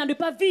nous emmène à ne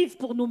pas vivre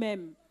pour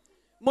nous-mêmes.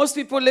 Most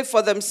people live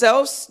for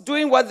themselves,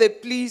 doing what they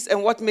please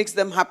and what makes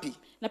them happy.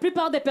 La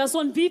plupart des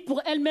personnes vivent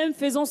pour elles-mêmes,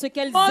 faisant ce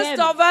qu'elles Most aiment.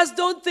 of us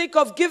don't think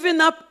of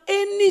giving up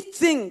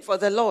anything for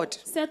the Lord.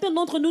 Certains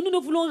d'entre nous, nous ne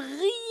voulons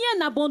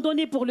rien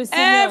abandonner pour le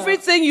Seigneur.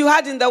 Everything you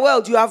had in the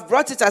world, you have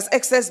brought it as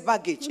excess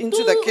baggage into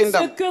Tout the ce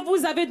kingdom. que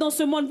vous avez dans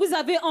ce monde, vous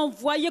avez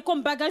envoyé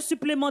comme bagage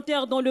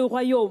supplémentaire dans le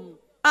royaume.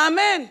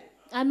 Amen.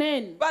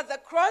 Amen. But the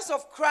cross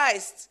of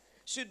Christ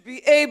should be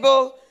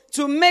able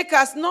to make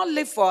us not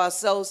live for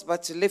ourselves,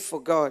 but to live for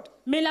God.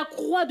 Mais la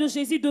croix de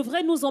Jésus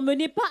devrait nous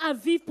emmener pas à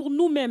vivre pour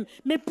nous-mêmes,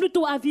 mais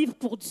plutôt à vivre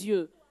pour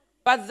Dieu.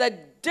 But the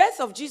death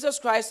of Jesus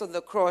Christ on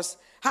the cross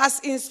has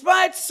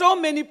inspired so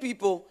many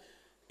people,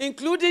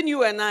 including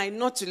you and I,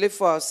 not to live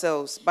for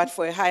ourselves, but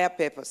for a higher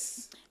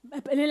purpose.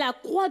 La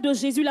croix de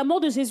Jésus, la mort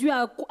de Jésus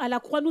à la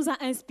croix nous a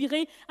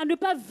inspirés à ne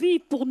pas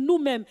vivre pour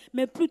nous-mêmes,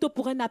 mais plutôt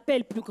pour un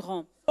appel plus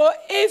grand. So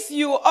if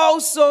you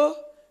also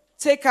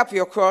take up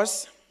your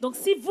cross, Donc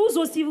si vous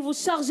aussi vous vous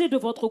chargez de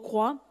votre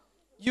croix,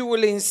 you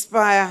will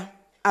inspire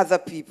other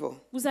people.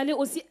 vous allez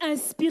aussi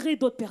inspirer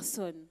d'autres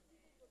personnes.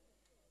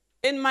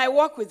 In my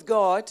walk with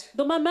God,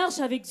 Dans ma marche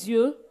avec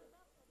Dieu,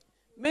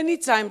 many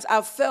times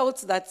I've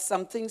felt that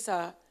some things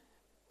are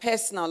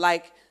personal,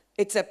 like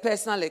it's a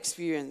personal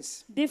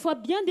experience. des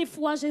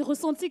fois, j'ai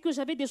ressenti que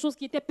j'avais des choses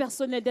qui étaient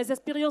personnelles, des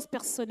expériences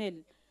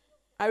personnelles.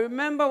 I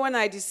remember when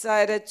I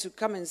decided to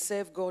come and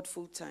serve God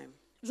full time.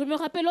 Je me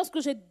rappelle lorsque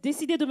j'ai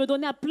décidé de me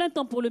donner à plein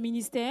temps pour le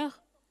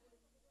ministère,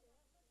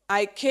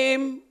 I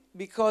came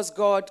because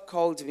God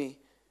called me,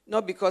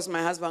 not because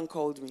my husband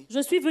called me.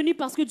 je suis venue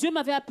parce que Dieu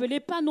m'avait appelé,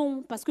 pas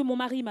non parce que mon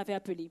mari m'avait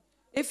appelé.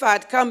 If I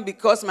had come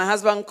because my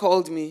husband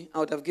called me, I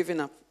would have given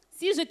up.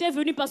 Si j'étais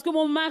venue parce que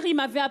mon mari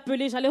m'avait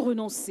appelé, j'allais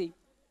renoncer.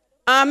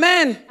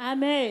 Amen.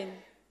 Amen.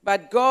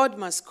 But God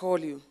must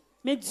call you.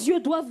 Mais Dieu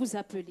doit vous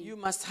appeler. You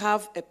must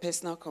have a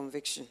personal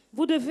conviction.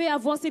 Vous devez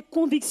avoir ces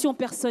convictions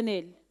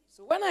personnelles.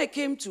 So when I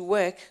came to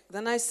work,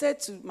 then I said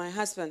to my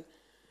husband,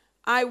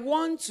 I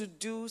want to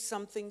do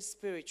something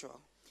spiritual.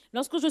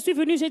 Lorsque je suis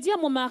venue, j'ai dit à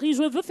mon mari,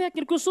 je veux faire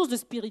quelque chose de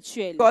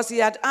spirituel. Because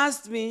he had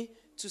asked me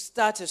to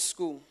start a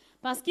school.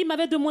 Parce qu'il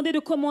m'avait demandé de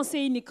commencer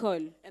une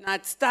école. And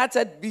I'd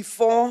started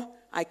before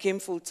I came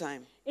full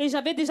time. Et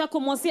j'avais déjà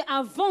commencé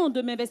avant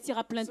de m'investir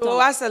à plein So temps.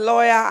 as a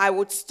lawyer, I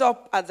would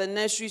stop at the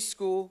nursery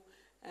school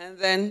and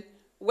then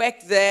work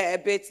there a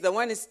bit. Then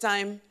when it's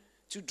time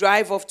to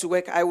drive off to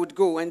work, I would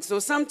go. And so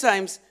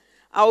sometimes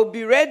I would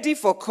be ready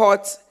for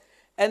court,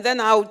 and then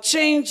I would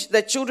change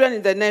the children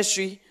in the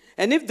nursery.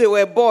 And if they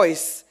were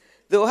boys,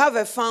 they will have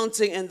a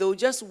fountain and they will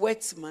just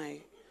wet my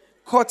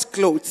court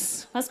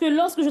clothes. Parce que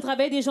lorsque je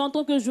travaillais déjà en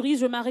tant que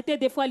juriste, je m'arrêtais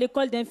des fois à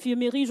l'école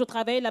d'infirmerie, je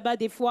travaillais là-bas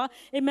des fois,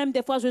 et même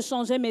des fois je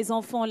changeais mes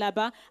enfants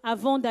là-bas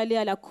avant d'aller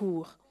à la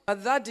cour.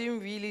 But that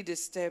didn't really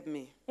disturb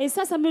me. Et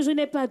ça ne me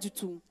gênait pas du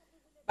tout.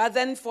 But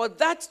then for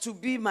that to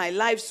be my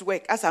life's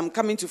work as I'm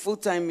coming to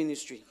full-time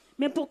ministry,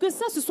 Mais pour que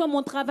ça, ce soit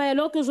mon travail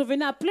alors que je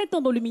venais à plein temps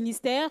dans le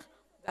ministère,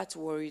 that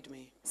worried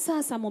me.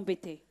 ça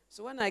m'embêtait.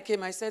 So when I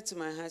came, I said to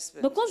my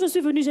husband, Donc quand je suis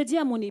venue, j'ai dit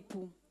à mon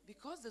époux,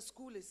 because the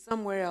school is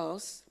somewhere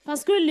else,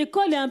 parce que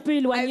l'école est un peu I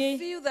éloignée,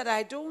 feel that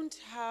I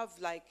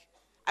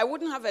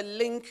wouldn't have a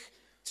link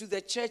to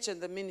the church and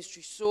the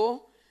ministry.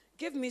 So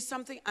give me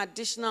something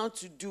additional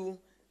to do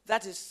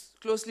that is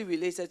closely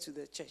related to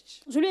the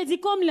church. je lui ai dit,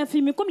 comme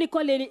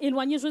l'école est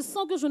éloignée, je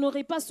sens que je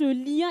n'aurai pas ce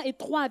lien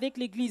étroit avec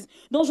l'Église.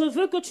 Donc je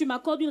veux que tu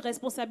m'accordes une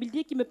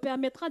responsabilité qui me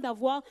permettra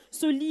d'avoir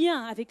ce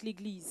lien avec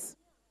l'Église.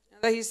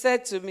 And then he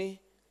said to me,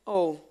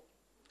 oh,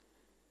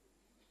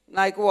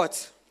 like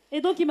what?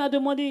 Et donc il m'a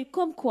demandé,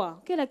 comme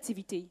quoi? Quelle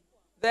activité?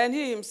 Then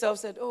he himself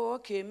said, oh,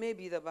 okay,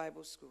 maybe the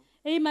Bible school.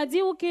 Et il m'a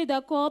dit, ok,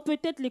 d'accord,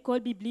 peut-être l'école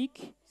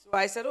biblique. So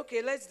I said,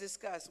 okay, let's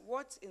discuss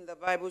what in the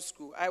Bible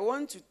school. I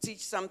want to teach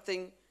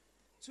something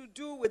to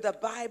do with the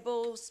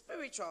Bible,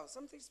 spiritual,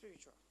 something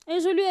spiritual. Et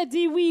je lui ai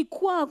dit, oui,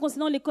 quoi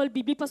concernant l'école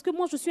biblique? Parce que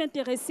moi, je suis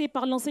intéressée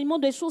par l'enseignement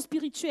des choses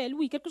spirituelles.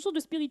 Oui, quelque chose de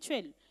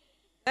spirituel.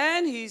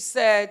 And he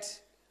said,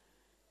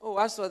 oh,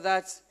 as for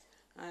that,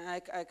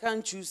 I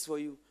can't choose for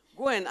you.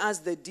 Go and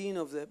ask the dean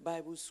of the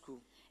Bible school.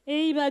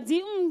 Et il m'a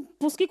dit,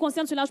 pour ce qui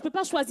concerne cela, je ne peux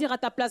pas choisir à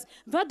ta place.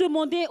 Va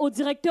demander au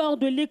directeur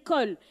de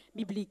l'école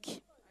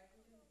biblique.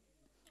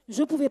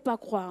 Je ne pouvais pas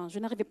croire, je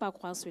n'arrivais pas à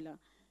croire cela.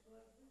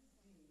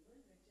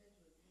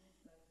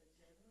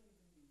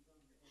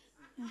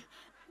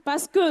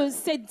 Parce que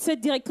cette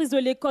directrice de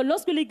l'école,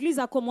 lorsque l'église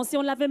a commencé,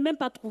 on ne l'avait même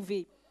pas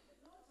trouvée.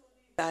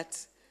 That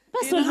Pas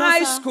In seulement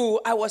high ça, school,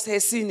 I was her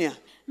senior.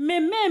 mais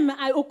même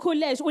au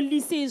collège, au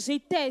lycée,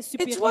 j'étais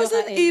supérieure à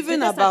wasn't elle.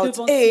 even J'étais sa about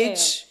devancière.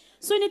 age.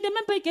 Ce n'était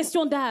même pas une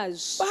question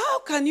d'âge. But how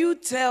can you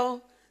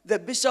tell the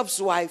bishop's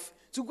wife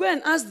to go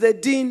and ask the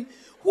dean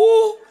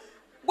who,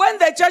 when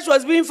the church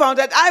was being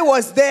founded, I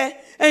was there,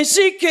 and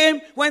she came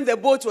when the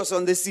boat was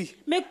on the sea?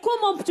 Mais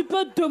comment tu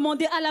peux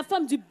demander à la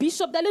femme du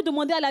bishop d'aller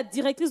demander à la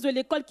directrice de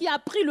l'école qui a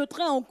pris le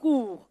train en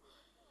cours?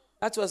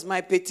 That was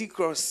my petit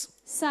cross.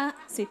 Ça,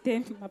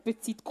 c'était ma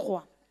petite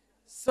croix.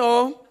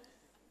 So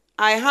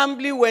I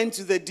humbly went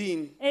to the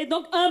dean. Et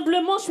donc,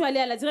 humblement, je suis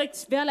allée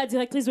vers la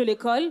directrice de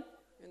l'école.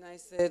 And I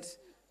said,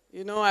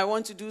 you know, I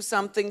want to do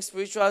something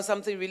spiritual,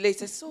 something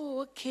related.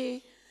 So,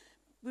 okay,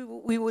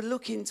 we will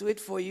look into it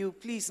for you.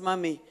 Please,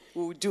 mommy,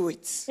 we will do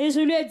it. Et je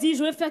lui ai dit,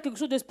 je vais faire quelque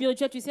chose de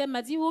spirituel. Tu sais, elle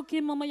m'a dit, ok,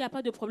 maman, il n'y a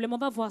pas de problème, on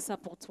va voir ça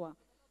pour toi.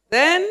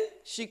 Then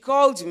she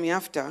called me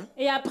after.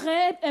 Et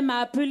après, elle m'a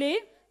appelée.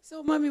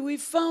 So, mommy, we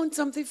found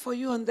something for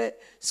you on the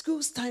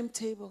school's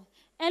timetable.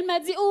 Elle m'a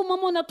dit, oh,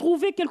 maman, on a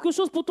trouvé quelque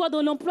chose pour toi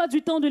dans l'emploi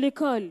du temps de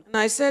l'école. And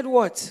I said,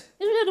 what?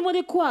 Et je lui ai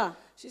demandé quoi?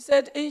 She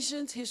said,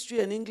 ancient history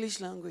and English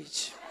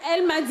language.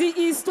 Elle m'a dit,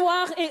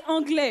 histoire et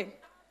anglais.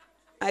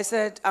 I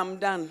said, I'm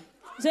done.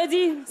 J'ai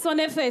dit, c'en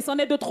est fait, c'en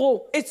est de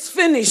trop. It's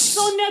finished.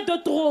 C'en est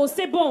de trop,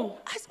 c'est bon.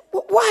 I said,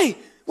 why?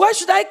 Why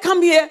should I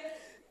come here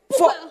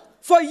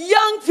for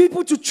young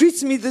people to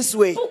treat me this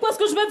way? Pourquoi est-ce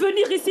que je vais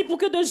venir ici pour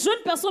que de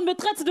jeunes personnes me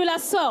traitent de la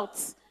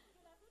sorte?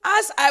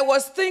 As I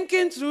was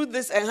thinking through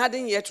this and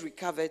hadn't yet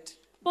recovered,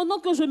 Pendant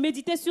que je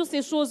méditais sur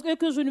ces choses et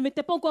que je ne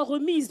m'étais pas encore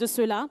remise de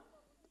cela,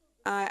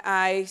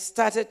 I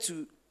started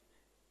to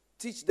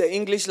teach the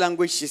English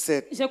language, she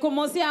said. j'ai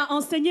commencé à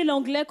enseigner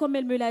l'anglais comme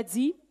elle me l'a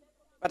dit,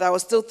 But I was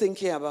still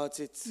thinking about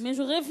it. mais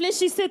je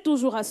réfléchissais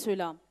toujours à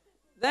cela.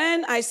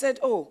 Then I said,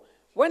 oh,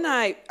 when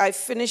I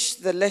finish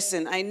the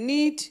lesson, I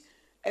need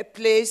a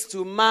place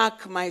to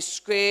mark my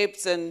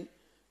scripts and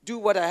do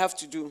what I have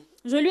to do.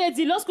 Je lui ai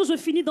dit, lorsque je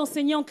finis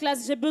d'enseigner en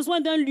classe, j'ai besoin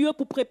d'un lieu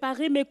pour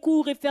préparer mes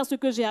cours et faire ce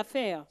que j'ai à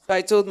faire. So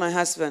I told my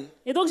husband,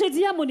 Et donc j'ai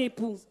dit à mon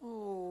époux,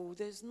 oh,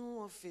 there's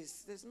no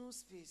office, there's no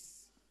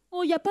space.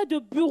 oh, il n'y a pas de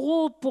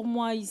bureau pour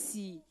moi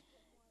ici.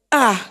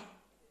 Ah,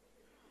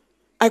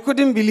 I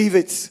couldn't believe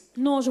it.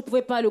 Non, je ne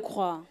pouvais pas le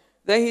croire.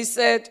 Then he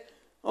said,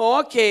 oh,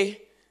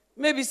 okay,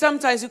 maybe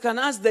sometimes you can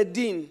ask the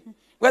dean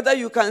whether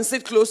you can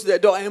sit close to the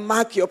door and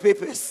mark your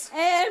papers.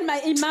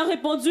 Et il m'a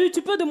répondu,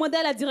 tu peux demander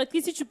à la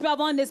directrice si tu peux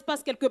avoir un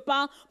espace quelque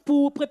part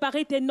pour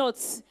préparer tes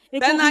notes et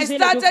Then I corriger les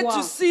started to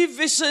devoirs. see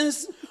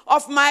visions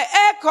of my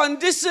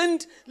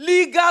air-conditioned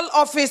legal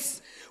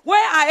office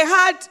where I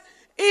had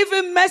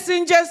even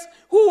messengers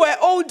who were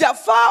older,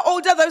 far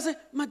older. They would say,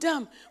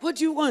 Madam, what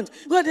do you want?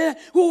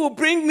 Who will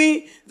bring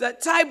me the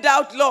typed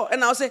out law?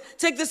 And I'll say,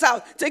 take this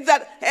out, take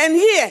that. And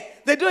here,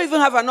 they don't even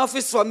have an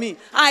office for me.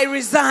 I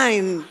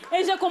resign.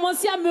 Et j'ai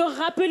commencé à me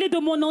rappeler de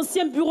mon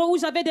ancien bureau où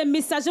j'avais des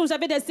messagers, où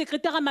j'avais des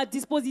secrétaires à ma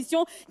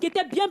disposition qui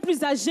étaient bien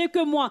plus âgés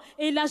que moi.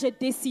 Et là, j'ai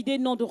décidé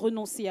non de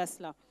renoncer à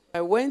cela. I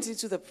went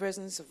into the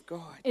presence of God.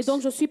 Et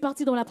donc, je suis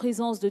partie dans la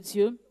présence de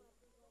Dieu.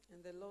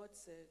 And the Lord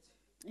said,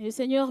 Et le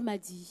Seigneur m'a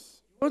dit,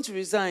 you want to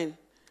resign?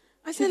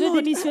 I tu said, veux Lord,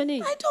 démissionner?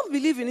 I don't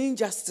believe in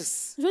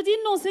injustice. Je dis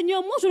non,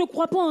 Seigneur, moi je ne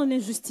crois pas en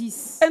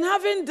injustice. And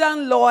having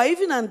done law, I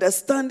even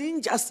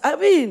understanding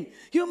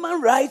human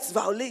rights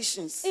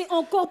violations. Et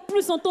encore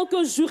plus en tant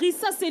que juriste,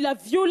 ça c'est la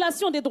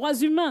violation des droits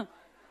humains.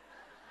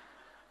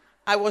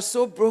 I was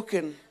so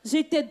broken.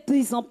 J'étais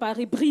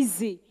désemparée,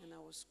 brisée. And I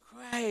was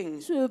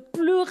crying. Je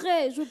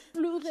pleurais.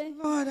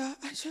 Lord,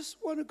 I just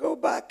want to go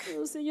back.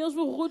 Oh, Seigneur, je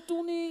veux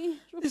retourner.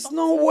 Je veux It's partir.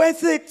 not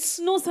worth it.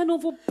 Non, ça n'en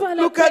vaut pas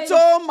la Look at peine.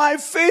 all my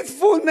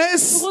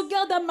faithfulness.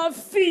 Regarde à ma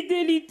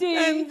fidélité.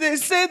 And they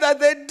say that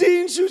the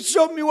dean should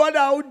show me what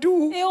I'll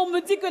do. Et on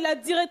me dit que la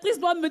directrice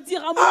doit me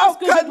dire à moi How ce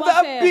que je can dois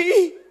that faire.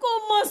 be?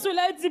 Comment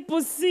cela est-il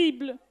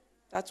possible?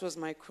 That was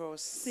my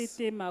cross.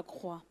 C'était ma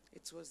croix.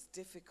 It was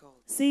difficult.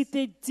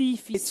 C'était It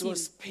difficile.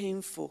 was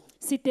painful.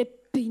 C'était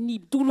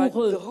pénible, But the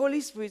douloureux.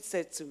 Holy Spirit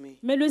said to me,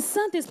 Mais le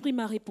Saint-Esprit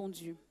m'a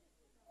répondu.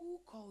 who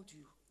called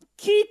you?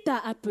 Qui t'a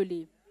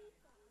appelé?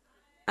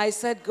 I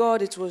said,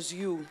 God, it was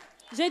you.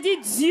 J'ai dit,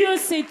 Dieu,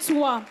 c'est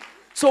toi.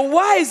 So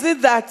why is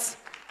it that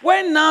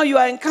when now you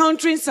are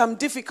encountering some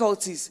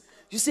difficulties,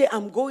 you say,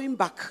 I'm going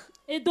back?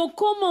 Et donc,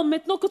 comment,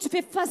 maintenant que tu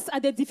fais face à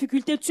des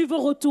difficultés, tu veux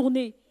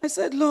retourner? I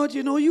said, Lord,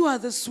 you know, you are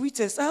the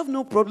sweetest. I have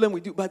no problem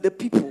with you, but the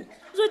people.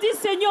 Je dis,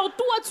 Seigneur,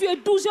 toi, tu es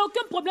doux, j'ai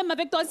aucun problème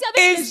avec toi. C'est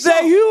avec It's les the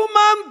gens,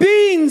 human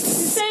beings.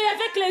 c'est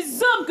avec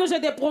les hommes que j'ai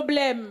des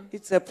problèmes.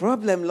 It's a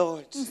problem,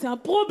 Lord. C'est un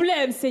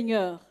problème,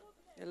 Seigneur.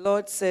 The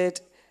Lord said,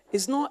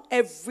 it's not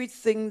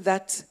everything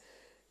that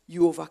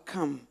you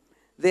overcome.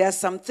 There are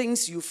some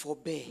things you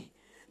forbear.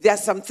 There are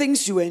some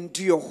things you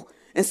endure.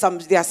 And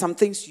there are some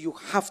things you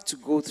have to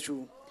go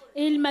through.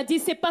 Et il m'a dit,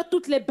 c'est pas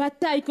toutes les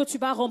batailles que tu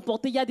vas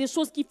remporter. Il y a des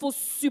choses qu'il faut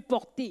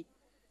supporter.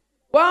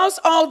 Whilst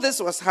all this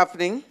was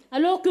happening,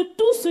 Alors que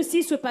tout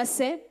ceci se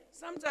passait,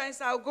 sometimes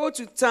I'll go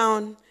to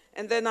town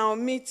and then I'll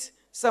meet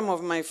some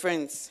of my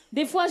friends.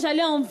 des fois,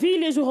 j'allais en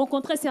ville et je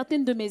rencontrais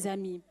certaines de mes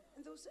amies.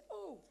 And they'll say,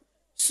 oh,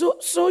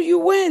 so you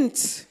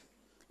went.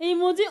 Et ils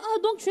m'ont dit, oh,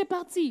 donc tu es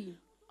parti.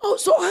 Oh,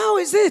 so how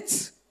is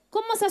it?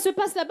 Comment ça se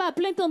passe là-bas à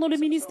plein temps dans le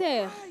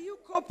ministère? How are you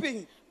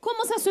coping?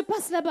 Comment ça se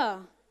passe là-bas?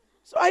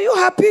 So are you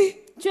happy?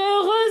 Tu es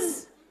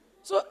heureuse?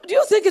 So do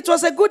you think it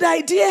was a good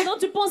idea? Non,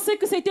 tu pensais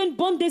que c'était une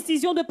bonne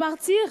décision de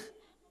partir?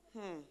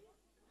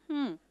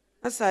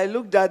 As I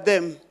looked at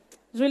them,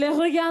 Je les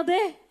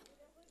regardais.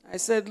 I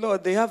said,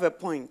 Lord, they have a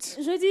point.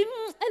 Je dis,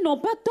 elles n'ont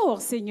pas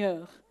tort,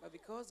 Seigneur. But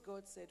because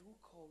God said, who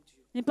called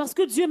you? Mais parce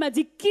que Dieu m'a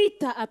dit, qui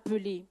t'a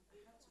appelé?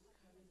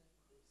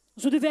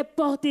 Je devais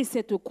porter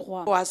cette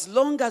croix. For as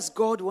long as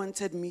God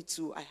wanted me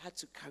to, I had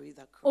to carry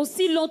that cross.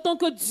 Aussi longtemps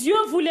que Dieu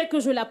voulait que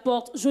je la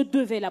porte, je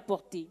devais la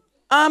porter.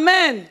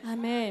 Amen.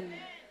 Amen.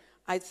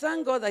 I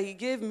thank God that He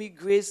gave me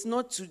grace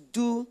not to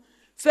do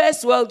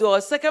First World War,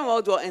 Second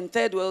World War, and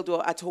Third World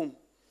War at home.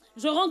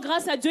 Je rends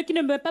grâce à Dieu qui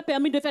ne m'a pas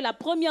permis de faire la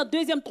première,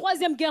 deuxième,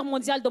 troisième guerre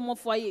mondiale dans mon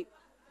foyer.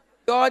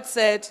 God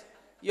said,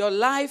 your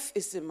life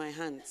is in my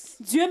hands.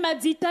 Dieu m'a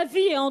dit, ta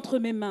vie est entre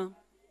mes mains.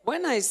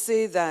 When I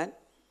say that,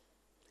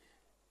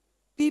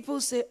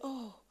 people say,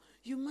 oh,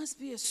 you must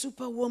be a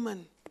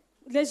superwoman.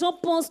 Les gens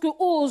pensent que,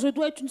 oh, je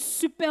dois être une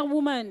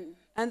superwoman.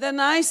 And then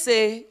I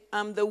say,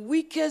 I'm the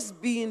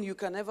weakest being you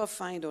can ever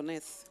find on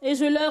earth. Et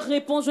je leur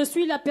réponds, je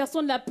suis la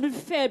personne la plus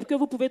faible que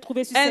vous pouvez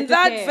trouver sur And cette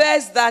that terre.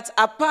 verse that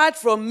apart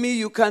from me,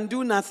 you can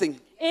do nothing,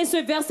 Et ce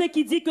verset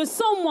qui dit que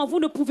sans moi, vous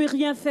ne pouvez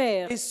rien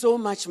faire. is so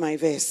much my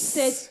verse.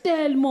 C'est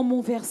tellement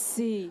mon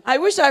verset. I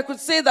wish I could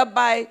say that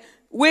by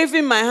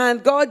waving my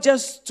hand, God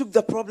just took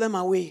the problem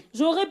away.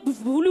 J'aurais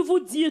voulu vous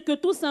dire que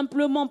tout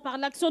simplement, par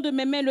l'action de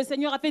mes mains, le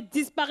Seigneur a fait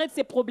disparaître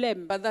ces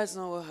problèmes. But that's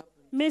not what happened.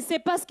 Mais ce n'est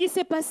pas ce qui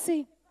s'est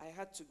passé. I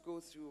had to go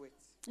through it.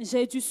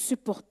 J'ai dû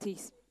supporter.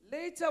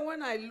 Later,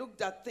 when I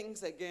looked at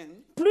things again,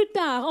 Plus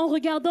tard, en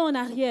regardant en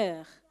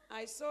arrière,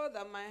 I saw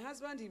that my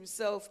husband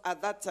himself at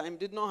that time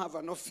did not have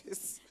an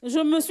office. je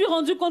me suis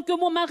rendu compte que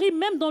mon mari,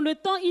 même dans le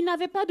temps, il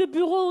n'avait pas de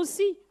bureau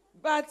aussi.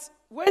 But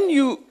when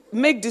you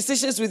make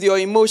decisions with your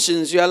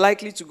emotions, you are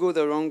likely to go the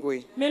wrong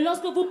way. Mais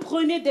lorsque vous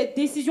prenez des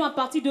décisions à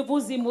partir de vos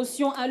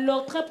émotions,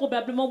 alors très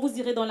probablement vous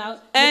irez dans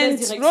la And mauvaise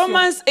direction.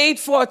 Romans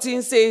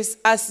 8:14 says,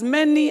 as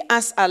many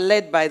as are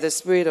led by the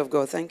Spirit of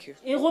God. Thank you.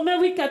 Et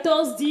Romains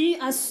 8,14 dit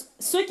à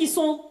ceux qui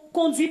sont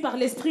conduits par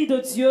l'Esprit de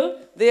Dieu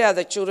They are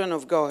the children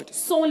of God.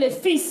 sont les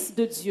fils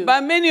de Dieu.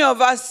 But many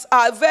of us,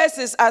 our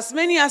verses, as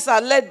many as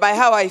are led by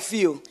how I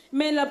feel.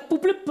 Mais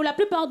pour la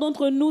plupart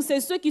d'entre nous, c'est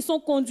ceux qui sont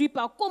conduits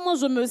par comment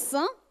je me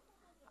sens,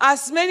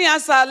 As many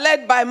as are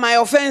led by my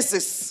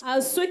offenses.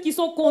 à ceux qui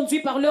sont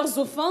conduits par leurs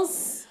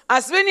offenses,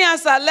 As many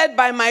as are led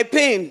by my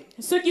pain.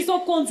 ceux qui sont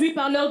conduits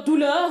par leurs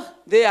douleurs,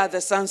 They are the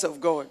sons of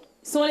God.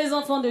 sont les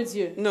enfants de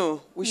Dieu.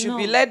 No, we should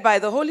be No. led by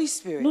the Holy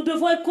Spirit Nous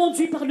devons être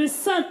conduits par le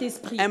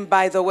Saint-Esprit and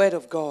by the Word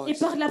of God. et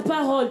par la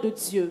parole de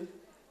Dieu.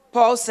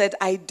 Paul said,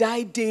 I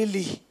die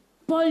daily.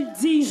 Paul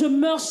dit, je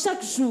meurs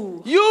chaque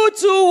jour. You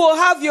too will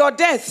have your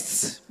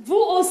deaths. Vous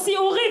aussi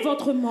aurez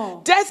votre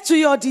mort. Death to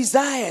your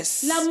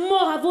desires. La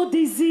mort à vos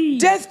désirs.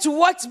 Death to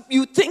what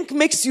you think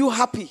makes you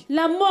happy.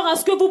 La mort à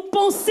ce que vous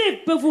pensez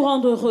peut vous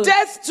rendre heureux.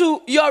 Death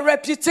to your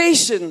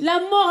reputation. La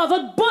mort à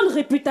votre bonne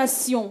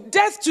réputation.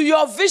 Death to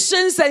your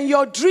visions and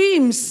your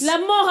dreams. La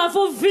mort à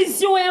vos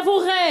visions et à vos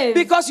rêves.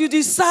 Because you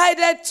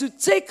decided to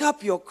take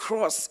up your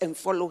cross and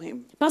follow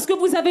him. Parce que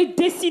vous avez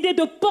décidé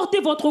de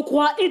porter votre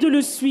croix et de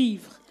le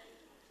suivre.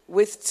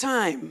 With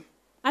time,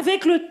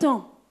 Avec le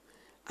temps,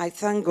 I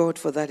thank God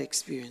for that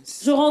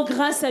experience. je rends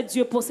grâce à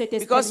Dieu pour cette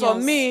Because for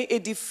expérience. me,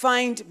 it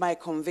defined my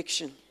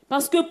conviction.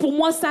 Parce que pour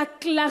moi, ça a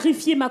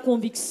clarifié ma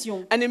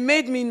conviction. And it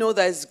made me know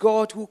that it's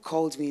God who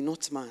called me,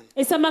 not man.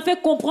 Et ça m'a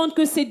fait comprendre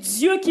que c'est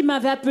Dieu qui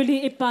m'avait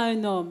appelé et pas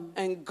un homme.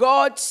 And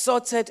God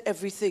sorted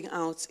everything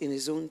out in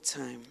his own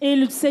time. Et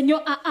le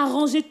Seigneur a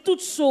arrangé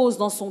toutes choses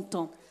dans son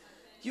temps.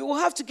 You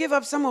will have to give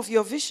up some of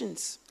your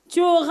visions.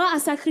 Tu auras à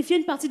sacrifier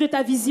une partie de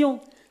ta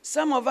vision.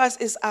 Some of us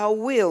is our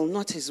will,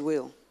 not his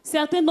will.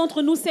 Certains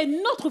d'entre nous, c'est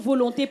notre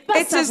volonté, pas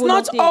It sa is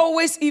not volonté.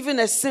 always even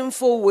a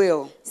sinful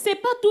will, C'est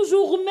pas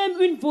toujours même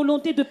une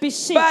volonté de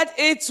péché. but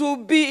it will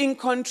be in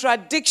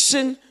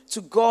contradiction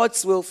to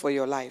God's will for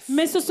your life.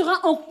 Mais ce sera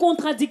en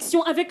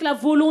contradiction avec la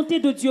volonté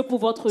de Dieu pour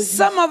votre vie.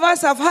 Some of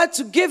us have had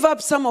to give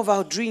up some of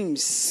our dreams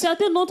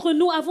Certains d'entre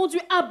nous avons dû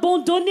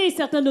abandonner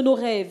certains de nos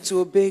rêves to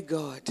obey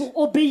God. pour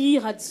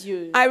obéir à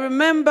Dieu. I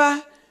remember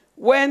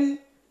when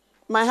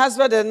my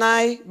husband and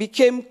I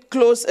became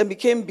close and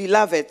became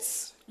beloved.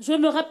 Je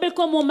me rappelle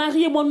quand mon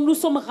mari et moi nous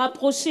sommes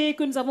rapprochés et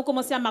que nous avons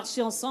commencé à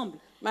marcher ensemble.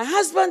 My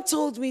husband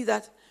told me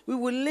that we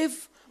will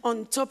live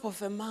on top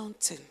of a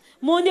mountain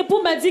Mon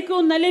époux m'a dit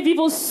qu'on allait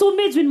vivre au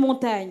sommet d'une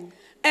montagne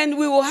and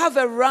we will have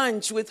a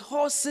ranch with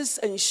horses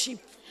and sheep.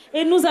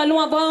 Et nous allons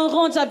avoir un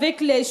ranch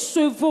avec les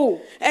chevaux.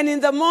 And in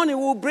the morning,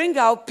 we'll bring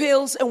our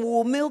pails and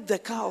we'll milk the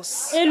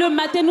cows. Et le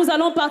matin, nous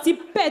allons partir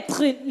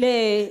paître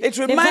les It vaches.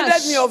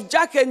 reminded me of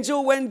Jack and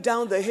Jill went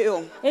down the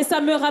hill. Et ça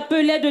me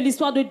rappelait de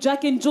l'histoire de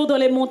Jack and Joe dans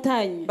les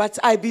montagnes. But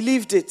I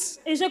believed it.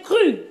 Et j'ai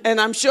cru. And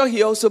I'm sure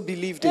he also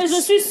believed Et je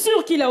it. suis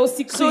sûre qu'il a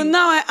aussi cru. So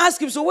now I ask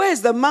him, so where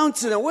is the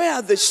mountain and where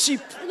are the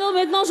sheep? Non,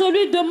 maintenant je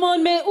lui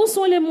demande, mais où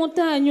sont les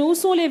montagnes? Où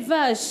sont les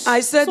vaches? I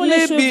Où said sont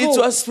les maybe it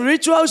chevaux? was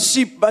spiritual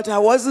sheep, but I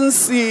wasn't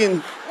seeing.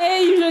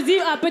 Et il me dit,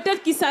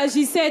 peut-être qu'il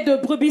s'agissait de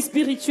brebis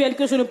spirituelles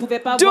que je ne pouvais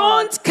pas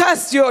voir. Don't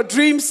cast your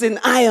dreams in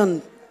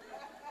iron.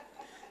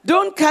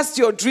 Don't cast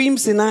your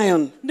dreams in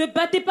iron. Ne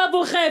battez pas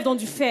vos rêves dans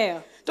du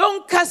fer.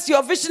 Don't cast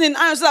your vision in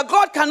iron so that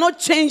God cannot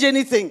change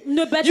anything.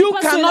 Ne battez You pas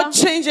cannot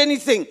cela. change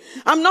anything.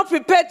 I'm not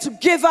prepared to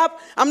give up.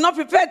 I'm not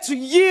prepared to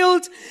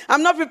yield.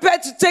 I'm not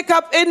prepared to take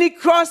up any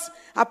cross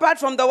apart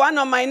from the one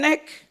on my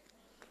neck.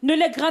 Ne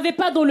les gravez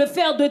pas dans le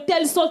fer de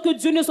telle sorte que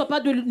Dieu ne soit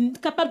pas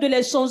capable de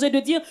les changer, de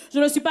dire, je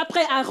ne suis pas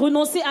prêt à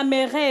renoncer à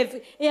mes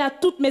rêves et à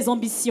toutes mes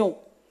ambitions.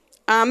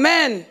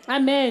 Amen.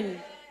 Amen.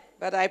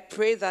 But I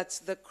pray that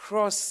the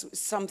cross is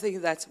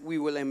something that we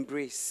will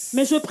embrace.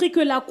 Mais je prie que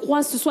la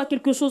croix, ce soit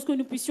quelque chose que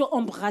nous puissions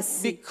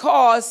embrasser.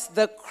 Because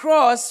the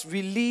cross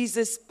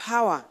releases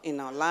power in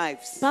our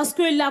lives. Parce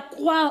que la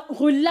croix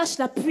relâche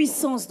la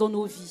puissance dans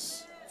nos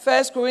vies.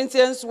 1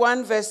 Corinthians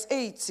 1 verse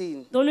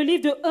 18. Dans le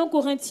livre de 1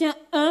 Corinthiens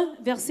 1,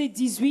 verset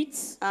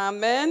 18.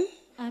 Amen.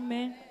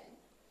 Amen.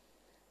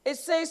 It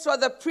says, for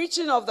the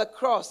preaching of the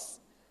cross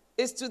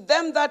is to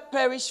them that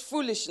perish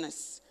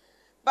foolishness,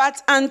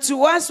 but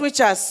unto us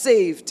which are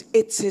saved,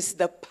 it is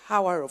the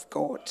power of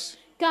God.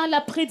 Car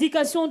la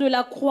prédication de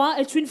la croix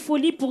est une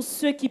folie pour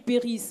ceux qui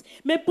périssent.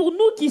 Mais pour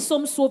nous qui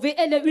sommes sauvés,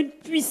 elle est une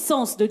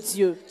puissance de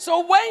Dieu. So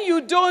when you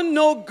don't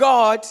know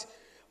God,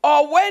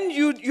 or when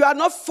you are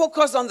not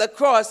focused on the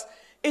cross,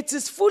 it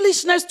is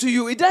foolishness to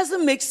you. It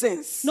doesn't make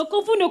sense. Donc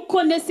quand vous ne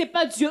connaissez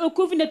pas Dieu, ou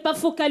que vous n'êtes pas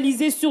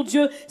focalisé sur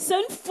Dieu, c'est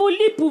une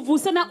folie pour vous,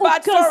 ça n'a But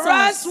aucun for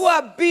us sens. who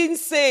are being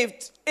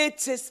saved,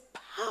 it is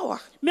power.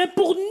 Mais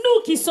pour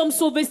nous qui sommes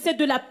sauvés, c'est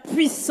de la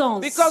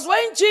puissance. Because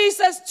when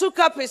Jesus took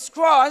up his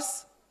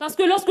cross, Parce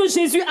que lorsque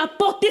Jésus a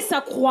porté sa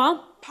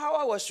croix,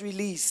 power was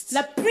released.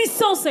 la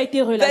puissance a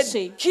été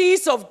relâchée. The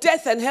keys of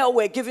death and hell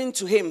were given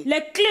to him. Les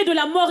clés de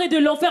la mort et de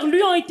l'enfer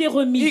lui ont été He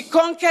remises.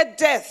 conquered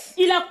death.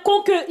 Il a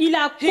conquéri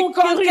la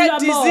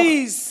conquered mort.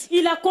 disease.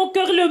 Il a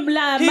conquéri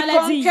la He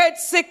maladie. conquered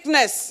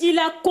sickness. Il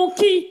a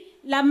conquis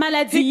la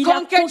maladie. He Il a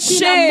conquered conquis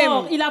shame. la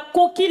mort. Il a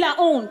conquis la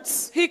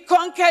honte. He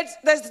conquered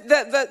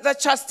the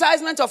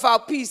chastisement of our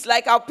peace,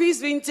 like our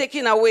peace being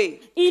taken away.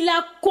 Il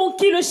a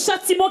conquis le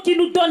châtiment qui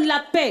nous donne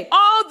la paix.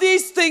 All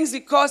these things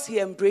because he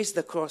embraced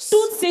the cross.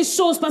 Toutes ces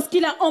choses parce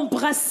qu'il a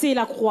embrassé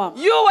la croix.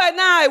 You and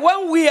I,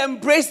 when we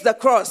embrace the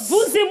cross,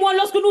 Vous et moi,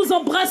 lorsque nous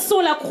embrassons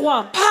la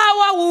croix,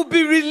 power will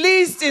be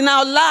released in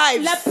our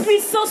lives. la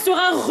puissance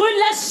sera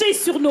relâchée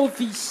sur nos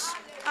vies.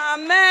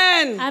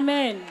 Amen.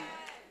 Amen.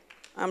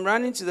 I'm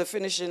running to the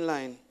finishing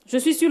line. Je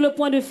suis sur le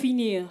point de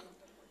finir.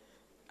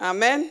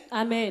 Amen.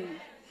 Amen.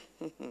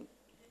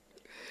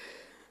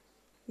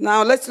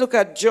 Now let's look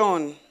at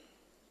John.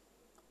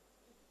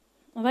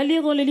 On va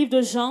lire dans le livre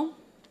de Jean.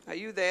 Are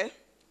you there?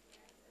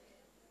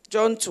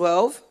 John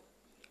 12,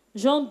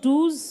 Jean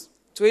 12,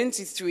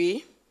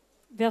 23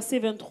 versets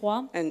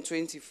 23 and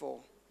 24.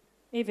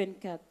 et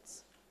 24.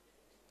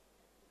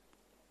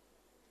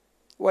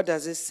 What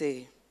does it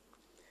say?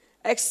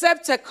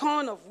 Except a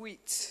corn of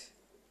wheat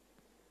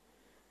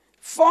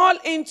fall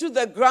into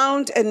the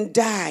ground and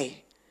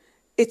die,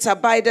 it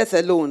abideth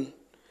alone.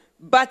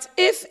 But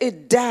if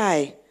it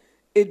die,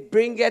 it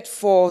bringeth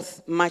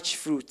forth much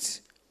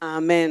fruit.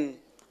 Amen.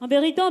 En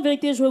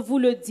vérité, je vous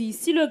le dis,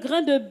 si le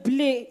grain de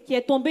blé qui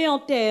est tombé en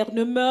terre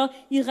ne meurt,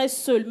 il reste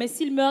seul. Mais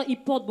s'il meurt, il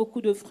porte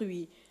beaucoup de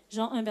fruits.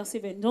 Jean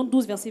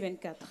 12, verset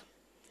 24.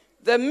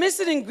 The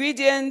missing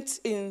ingredient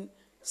in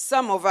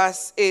some of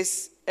us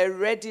is a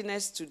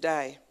readiness to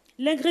die.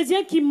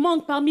 L'ingrédient qui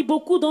manque parmi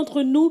beaucoup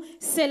d'entre nous,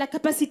 c'est la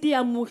capacité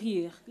à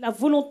mourir, la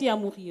volonté à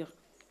mourir.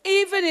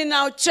 Even in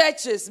our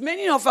churches,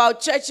 many of our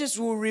churches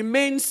will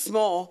remain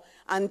small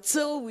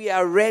until we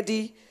are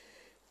ready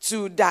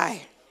to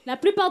die. La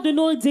plupart de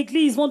nos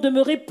églises vont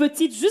demeurer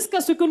petites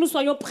jusqu'à ce que nous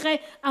soyons prêts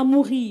à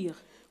mourir.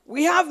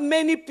 We have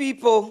many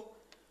people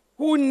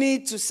who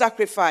need to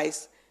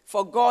sacrifice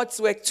for God's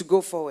work to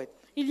go forward.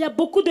 Il y a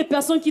beaucoup de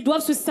personnes qui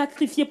doivent se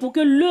sacrifier pour que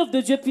l'œuvre de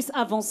Dieu puisse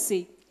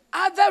avancer.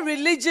 Other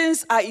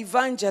religions are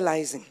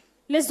evangelizing.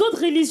 Les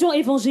autres religions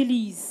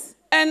évangélisent.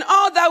 And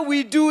all that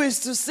we do is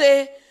to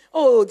say,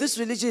 oh, this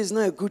religion is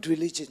not a good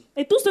religion.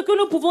 Et tout ce que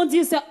nous pouvons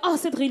dire, c'est « Ah,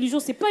 cette religion,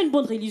 ce n'est pas une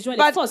bonne religion, elle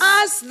est But fausse. »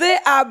 as they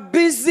are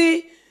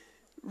busy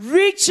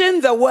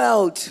reaching the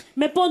world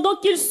Mais pendant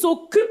qu'ils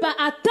s'occupent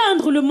à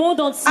atteindre le monde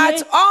entier,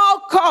 at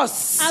all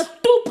costs, à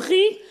tout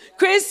prix,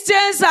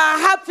 Christians are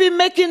happy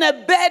making a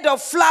bed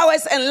of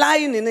flowers and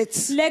lying in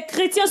it. Les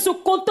chrétiens se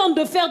contentent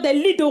de faire des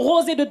lits de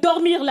roses et de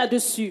dormir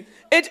là-dessus.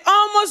 It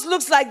almost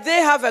looks like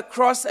they have a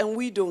cross and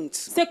we don't.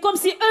 C'est comme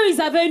si eux,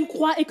 ils avaient une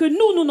croix et que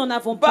nous n'en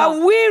avons pas. But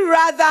we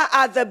rather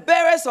are the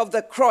bearers of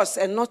the cross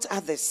and not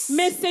others.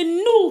 Mais c'est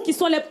nous qui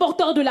sommes les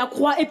porteurs de la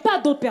croix et pas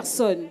d'autres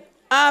personnes.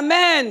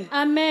 Amen.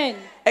 Amen.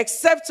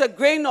 Except a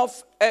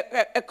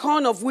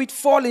corn of wheat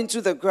fall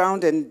into the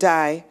ground and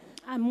die,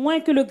 À moins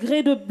que le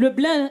grain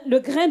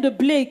de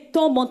blé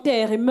tombe en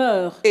terre et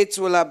meure, it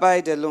will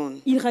abide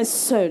alone. il reste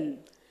seul.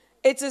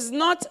 It is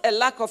not a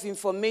lack of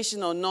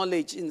information or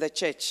knowledge in the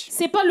church.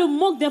 C'est pas le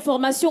manque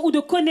d'information ou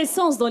de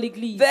connaissances dans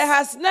l'église. There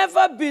has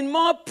never been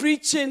more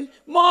preaching,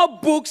 more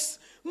books,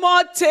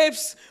 more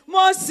tapes,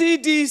 more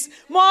CDs,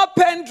 more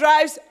pen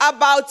drives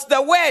about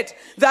the word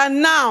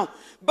than now.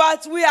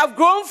 But we have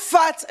grown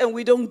fat and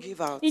we don't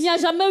give out. Il n'y a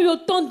jamais eu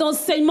autant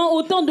d'enseignements,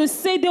 autant de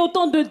CD,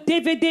 autant de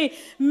DVD,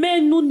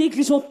 mais nous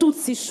négligeons toutes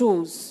ces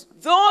choses.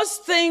 Those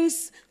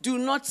things do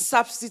not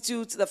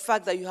substitute the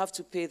fact that you have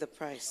to pay the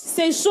price.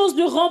 Ces choses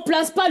ne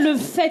remplacent pas le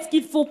fait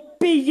qu'il faut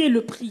payer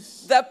le prix.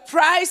 The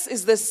price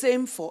is the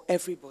same for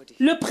everybody.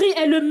 Le prix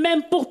est le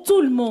même pour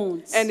tout le monde.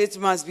 And it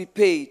must be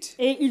paid.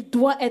 Et il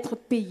doit être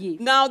payé.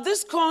 Now,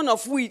 this corn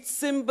of wheat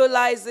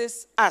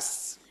symbolizes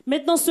us.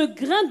 Maintenant, ce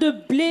grain de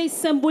blé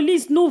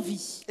symbolise nos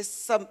vies. It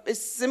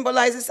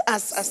symbolizes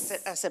us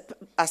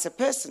as a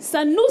person.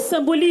 Ça nous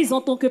symbolise en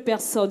tant que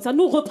personne. Ça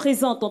nous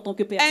représente en tant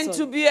que And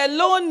to personne. be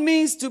alone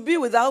means to be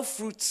without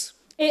fruit.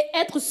 Et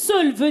être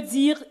seul veut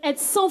dire être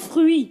sans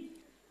fruit.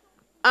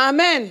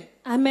 Amen.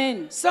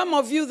 Amen. Some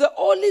of you, the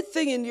only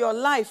thing in your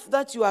life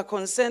that you are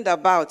concerned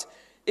about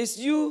is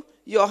you,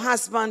 your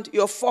husband,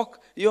 your fork,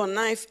 your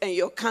knife, and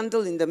your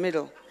candle in the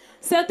middle.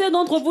 Certains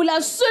d'entre vous, la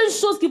seule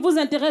chose qui vous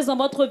intéresse dans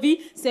votre vie,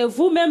 c'est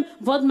vous-même,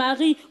 votre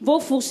mari, vos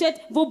fourchettes,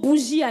 vos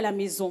bougies à la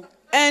maison.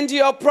 And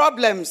your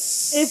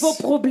problems. Et vos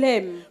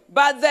problèmes.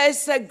 But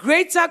there's a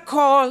greater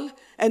call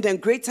and a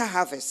greater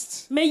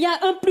harvest. Mais il y a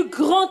un plus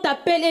grand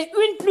appel et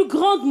une plus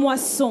grande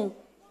moisson.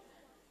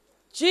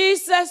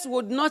 Jesus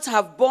would not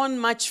have borne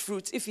much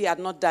fruit if he had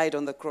not died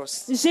on the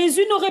cross.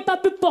 Jésus n'aurait pas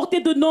pu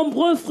porter de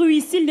nombreux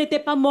fruits s'il n'était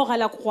pas mort à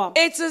la croix.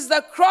 It is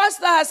the cross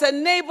that has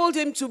enabled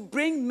him to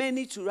bring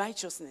many to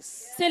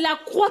righteousness. C'est la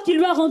croix qui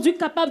lui a rendu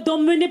capable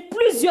d'emmener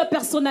plusieurs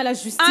personnes à la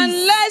justice.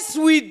 Unless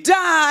we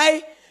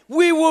die,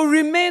 we will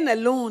remain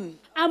alone.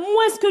 À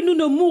moins que nous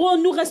ne mourons,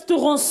 nous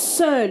resterons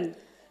seuls.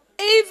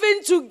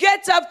 Even to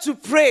get up to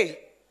pray.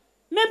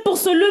 Même pour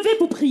se lever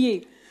pour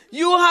prier.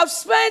 You have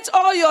spent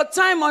all your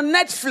time on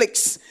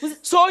Netflix,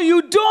 so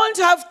you don't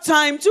have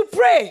time to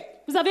pray.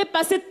 Vous avez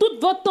passé tout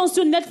votre temps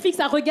sur Netflix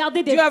à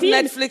regarder des You have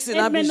films. Netflix in et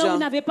maintenant, Abidjan. vous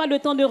n'avez pas le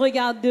temps de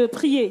regarder, de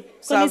prier.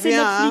 Ça Connaissez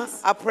vient, hein?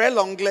 Netflix? Après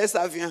l'anglais,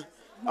 ça vient.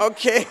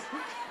 Okay.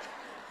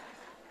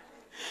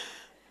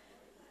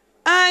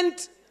 And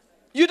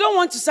you don't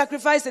want to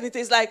sacrifice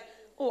anything. It's like,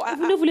 oh,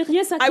 Vous ne voulez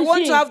rien I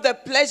want sacrifier. to have the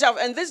pleasure of,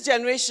 and this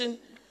generation,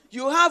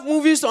 you have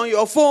movies on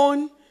your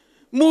phone,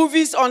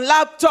 movies on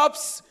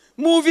laptops,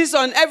 movies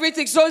on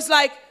everything. So it's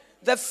like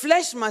the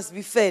flesh must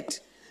be fed.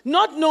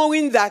 Not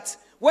knowing that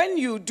when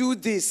you do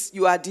this,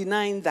 you are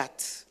denying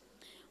that.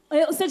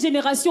 Et cette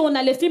génération, on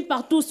a les films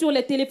partout sur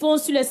les téléphones,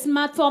 sur les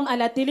smartphones, à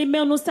la télé, mais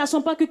nous ne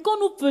sachons pas que quand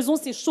nous faisons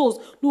ces choses,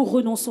 nous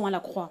renonçons à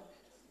la croix.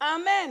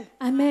 Amen.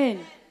 Amen.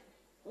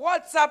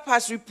 WhatsApp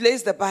has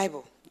replaced the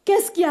Bible.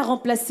 Qu'est-ce qui a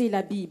remplacé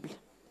la Bible?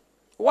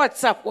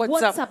 WhatsApp.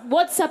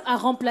 WhatsApp a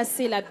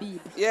remplacé la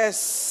Bible.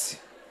 Yes.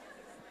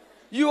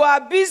 You are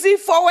busy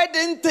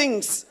forwarding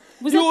things.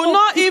 Vous You êtes will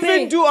not occupé.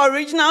 even do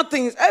original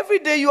things. Every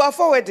day you are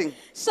forwarding.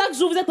 Chaque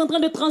jour, vous êtes en train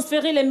de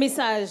transférer les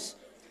messages.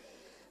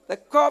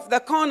 The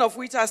corn of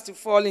wheat has to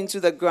fall into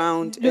the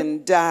ground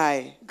and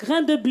die.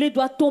 Grain de blé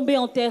doit tomber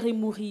en terre et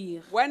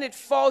mourir. When it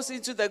falls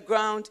into the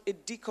ground,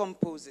 it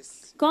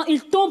decomposes. Quand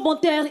il tombe en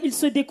terre, il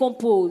se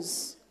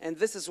décompose. And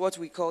this is what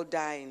we call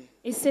dying.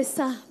 Et c'est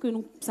ça que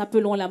nous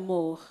appelons la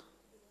mort.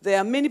 There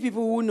are many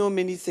people who know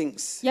many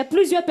things, Il y a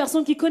plusieurs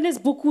personnes qui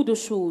connaissent beaucoup de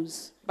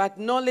choses. but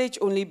knowledge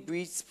only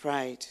breeds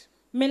pride.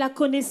 Mais la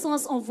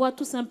connaissance envoie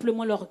tout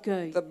simplement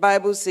l'orgueil. The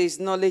Bible says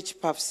knowledge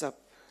puffs up.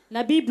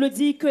 La Bible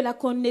dit que la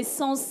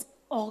connaissance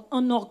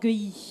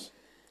enorgueillit.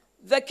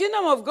 The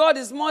kingdom of God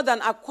is more than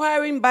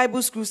acquiring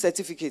Bible school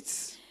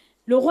certificates.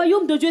 Le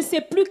royaume de Dieu,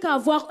 c'est plus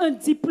qu'avoir un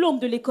diplôme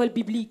de l'école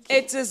biblique.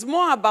 It is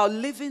more about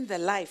living the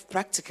life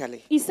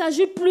practically. Il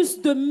s'agit plus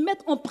de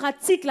mettre en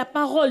pratique la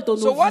parole dans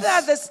So nos what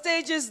are vies. the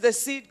stages the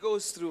seed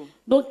goes through?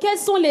 Donc, quelles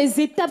sont les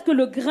étapes que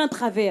le grain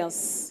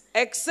traverse?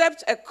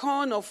 Except a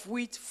corn of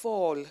wheat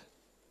fall.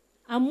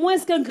 À moins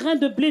qu'un grain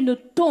de blé ne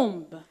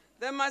tombe,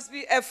 There must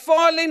be a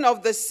falling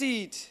of the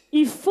seed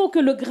il faut que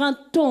le grain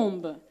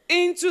tombe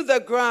into the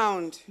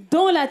ground.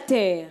 dans la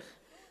terre.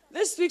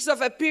 This speaks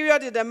of a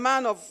period in a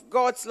man of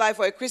God's life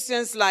or a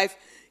Christian's life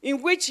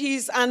in which he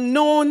is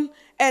unknown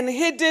and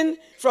hidden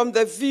from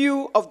the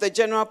view of the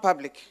general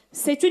public.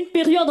 C'est une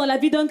période dans la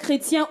vie d'un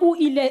chrétien où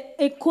il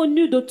est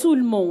connu de tout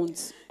le monde.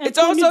 It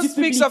Inconnu also du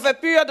speaks public. of a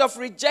period of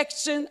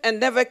rejection and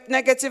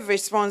negative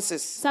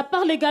responses. Ça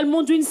parle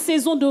également d'une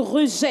saison de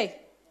rejet.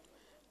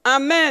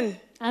 Amen.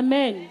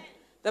 Amen.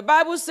 The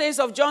Bible says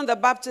of John the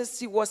Baptist,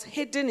 he was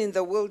hidden in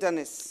the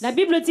wilderness La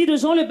Bible dit de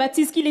Jean le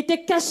Baptiste qu'il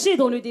était caché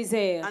dans le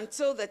désert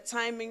until the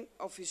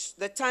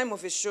time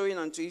of his showing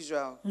unto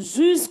Israel.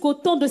 jusqu'au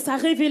temps de sa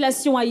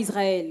révélation à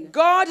Israël.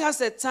 God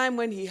has a time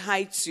when he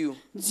hides you.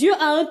 Dieu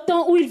a un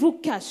temps où il vous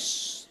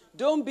cache.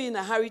 Don't be in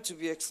a hurry to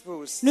be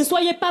exposed. Ne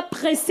soyez pas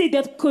pressés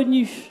d'être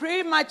connus.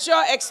 Premature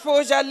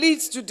exposure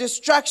leads to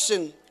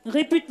distraction.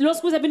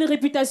 Lorsque vous avez une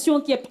réputation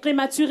qui est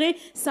prématurée,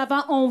 ça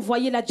va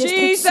envoyer la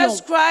destruction.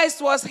 Jesus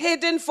Christ was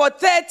hidden for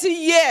 30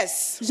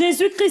 years.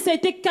 Jésus-Christ a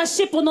été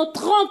caché pendant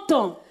 30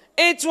 ans.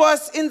 It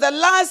was in the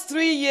last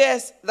 3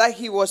 years that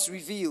he was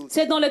revealed.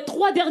 C'est dans les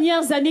 3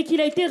 dernières années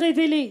qu'il a été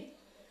révélé.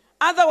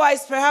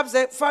 Otherwise, perhaps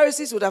the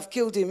Pharisees would have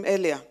killed him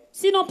earlier.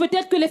 Sinon,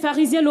 peut-être que les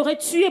pharisiens l'auraient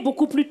tué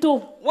beaucoup plus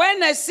tôt.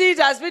 When a seed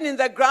has been in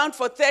the ground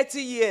for 30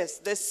 years,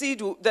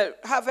 the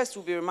harvest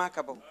will be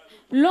remarkable.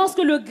 Lorsque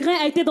le grain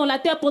a été dans la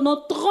terre pendant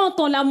 30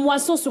 ans, la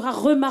moisson sera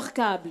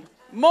remarquable.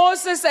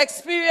 Moses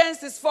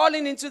experienced his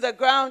falling into the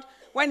ground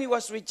when he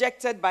was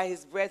rejected by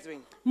his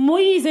brethren.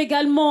 Moïse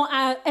également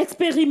a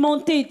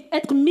expérimenté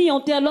être mis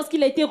en terre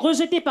lorsqu'il a été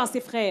rejeté par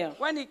ses frères.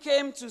 When he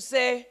came to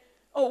say,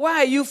 "Oh, why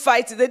are you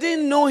fighting?" They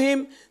didn't know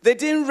him, they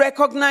didn't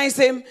recognize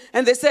him,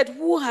 and they said,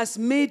 "Who has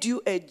made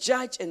you a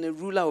judge and a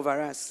ruler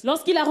over us?"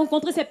 Lorsqu'il a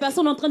rencontré ces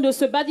personnes en train de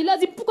se battre, il a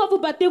dit, pourquoi vous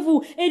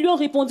battez-vous? Et ils lui ont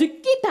répondu,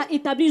 qui t'a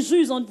établi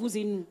juge entre vous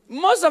et nous?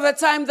 Most of the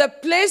time, the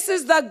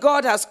places that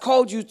God has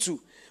called you to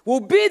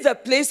will be the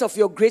place of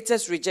your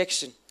greatest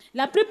rejection.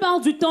 La plupart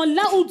du temps,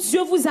 là où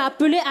Dieu vous a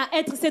appelé à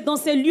être, c'est dans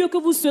ces lieux que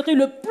vous serez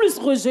le plus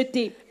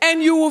rejeté. And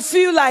you will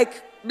feel like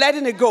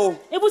letting it go.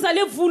 Et vous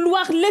allez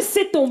vouloir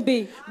laisser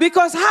tomber.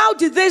 Because how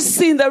did they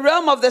see in the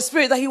realm of the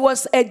spirit that he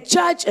was a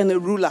judge and a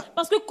ruler?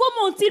 Parce que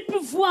comment ont-ils pu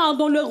voir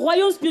dans le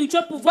royaume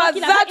spirituel pour voir But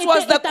qu'il avait that été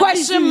was the établi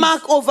question juge?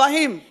 mark over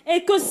him.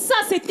 Et que ça,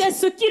 c'était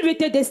ce qui lui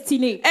était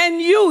destiné. And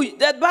you,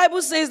 the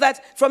Bible says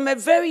that from a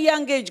very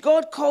young age,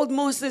 God called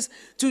Moses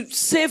to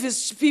save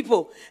his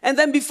people. And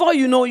then before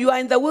you know, you are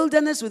in the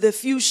wilderness with a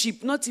few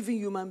sheep, not even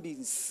human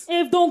beings.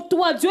 Et donc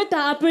toi, Dieu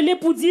t'a appelé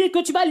pour dire que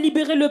tu vas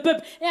libérer le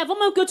peuple. Et avant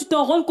même que tu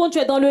t'en rendes compte, tu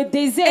es dans le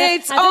désert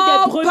It's avec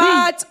all des brebis.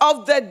 part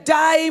of the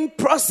dying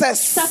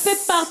process. Ça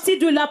fait partie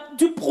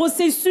du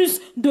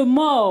processus de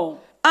mort.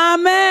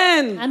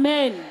 Amen.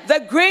 Amen. The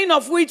grain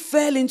of wheat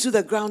fell into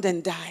the ground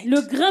and died.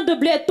 Le grain de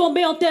blé est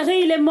tombé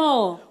enterré, il est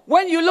mort.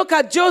 When you look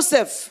at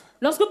Joseph,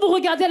 Lorsque vous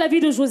regardez la vie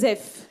de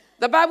Joseph,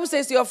 the Bible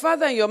says your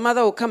father and your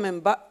mother will come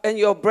and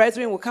your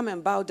brethren will come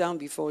and bow down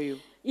before you.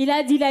 il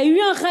a eu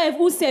un rêve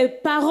où ses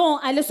parents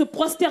allaient se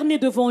prosterner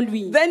devant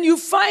lui. Then you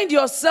find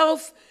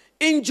yourself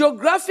in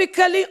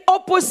geographically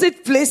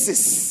opposite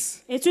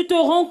places. Et tu te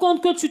rends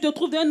compte que tu te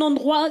trouves dans un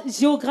endroit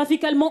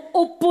géographiquement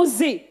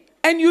opposé.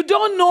 And you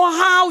don't know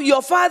how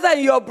your father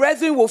and your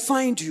brethren will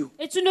find you.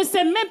 Et tu ne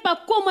sais même pas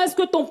comment est-ce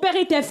que ton père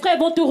et tes frères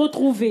vont te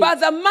retrouver. But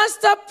the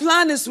master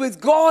plan is with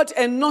God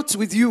and not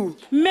with you.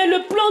 Mais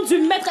le plan du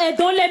maître est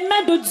dans les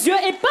mains de Dieu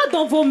et pas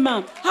dans vos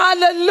mains.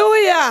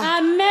 Hallelujah.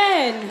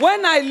 Amen.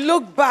 When I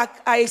look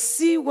back, I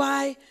see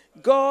why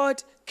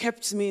God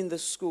kept me in the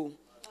school.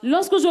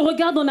 Lorsque je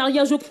regarde en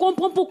arrière, je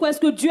comprends pourquoi est-ce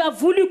que Dieu a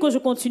voulu que je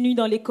continue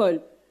dans l'école.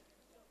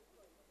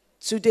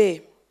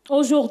 Today,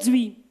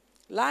 Aujourd'hui,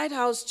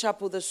 Lighthouse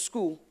Chapel, the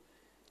school,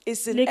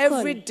 is in L'école.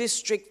 every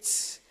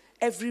district,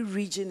 every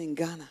region in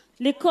Ghana.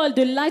 l'école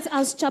de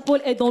Lighthouse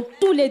Chapel est dans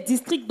tous les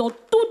districts, dans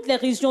toutes les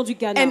régions du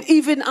Ghana. And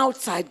even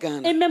outside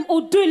Ghana. Et même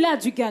au-delà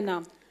du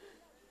Ghana.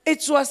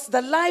 It was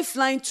the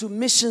lifeline to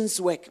missions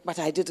work, but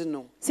I didn't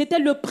know. C'était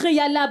le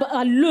préalable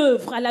à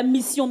l'œuvre, à la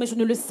mission, mais je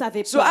ne le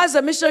savais So pas. as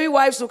the missionary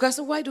wives look, I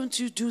said, why don't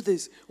you do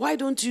this? Why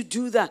don't you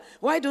do that?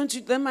 Why don't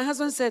you? Then my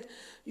husband said,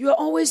 you're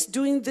always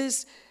doing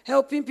this,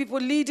 helping people,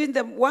 leading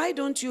them. Why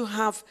don't you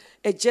have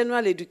a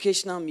general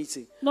educational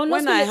meeting? No,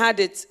 When lorsque I les- had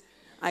it,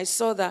 I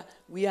saw that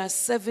we are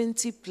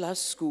 70 plus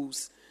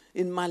schools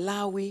in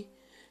Malawi,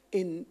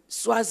 in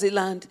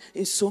Swaziland,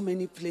 in so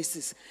many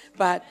places.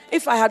 But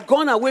if I had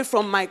gone away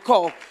from my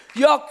call,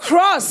 your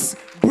cross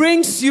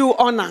brings you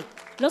honor.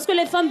 Lorsque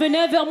les femmes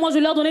venaient vers moi, je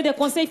leur donnais des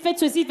conseils, faites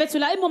ceci, faites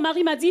cela. Et mon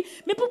mari m'a dit,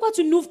 mais pourquoi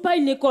tu n'ouvres pas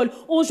une école?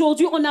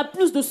 Aujourd'hui, on a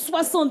plus de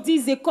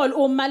 70 écoles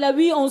au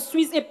Malawi, en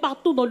Suisse et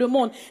partout dans le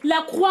monde.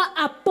 La croix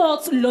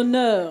apporte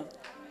l'honneur.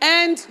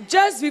 And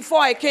just before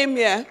I came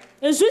here,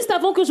 Et juste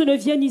avant que je ne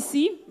vienne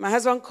ici, my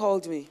husband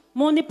called me.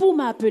 mon époux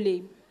m'a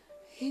appelé.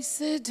 He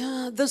said,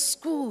 the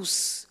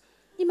schools,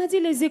 Il m'a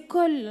dit, les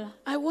écoles,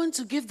 I want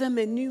to give them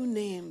a new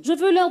name. je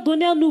veux leur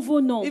donner un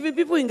nouveau nom. Even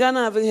people in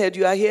Ghana haven't heard,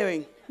 you are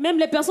hearing. Même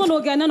les personnes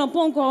au Ghana n'ont pas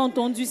encore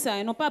entendu ça,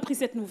 elles n'ont pas appris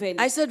cette nouvelle.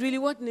 I said, really,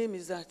 what name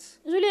is that?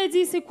 Je lui ai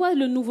dit, c'est quoi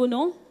le nouveau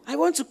nom? I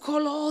want to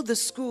call all the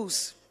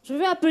schools Je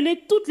vais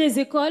appeler toutes les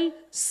écoles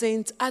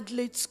St.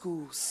 Adelaide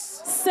schools.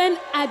 Sainte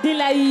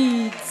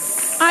Adélaïde.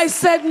 I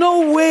said,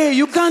 no way,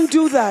 you can't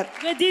do that.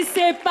 Je dis,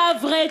 c'est pas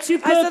vrai, tu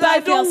peux I said, pas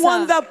I don't faire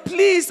want ça. that,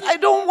 please. I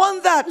don't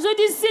want that. Je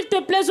dis, s'il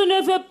te plaît, je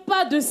ne veux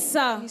pas de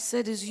ça. He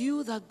said, it's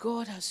you that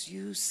God has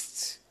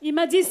used Il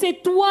m'a dit,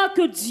 c'est toi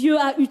que Dieu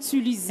a And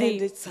utilisé.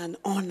 it's an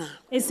honor.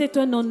 Et c'est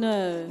un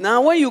honneur.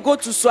 Now, when you go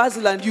to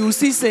Swaziland, you will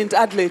see St.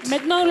 Adelaide.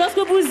 Maintenant, lorsque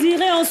vous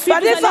irez ensuite,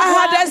 But vous if allez I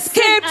voir had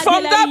escaped Sainte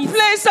from that Adélaïde.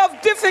 place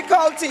of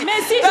difficulty,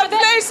 Mais si the j'avais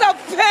place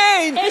of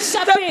pain,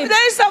 échappé, the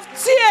place of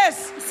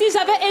tears, si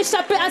j'avais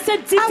échappé à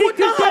cette I would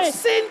not have difficulté,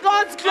 seen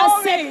God's à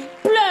glory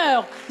cette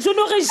pleurs, je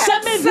n'aurais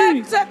jamais vu,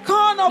 except a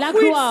corn la of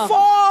wheat gloire.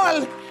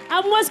 fall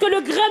à moins que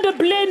le grain de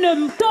blé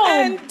ne tombe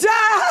and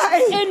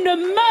die et ne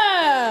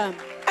meure,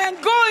 and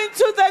go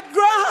into the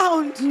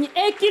ground.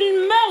 et qu'il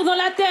meure dans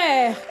la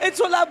terre. It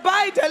will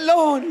abide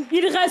alone.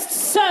 Il reste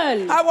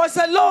seul. I was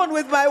alone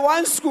with my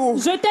one school.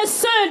 J'étais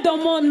seule dans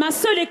ma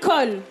seule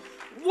école.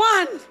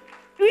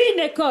 Une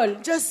école.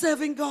 Just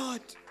serving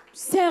God.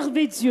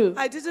 Servez Dieu.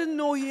 I didn't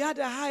know he had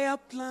a higher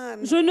plan.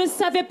 Je ne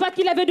savais pas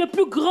qu'il avait de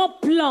plus grands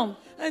plans.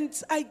 And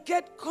I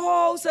get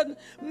calls and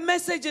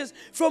messages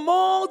from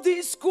all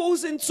these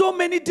schools in so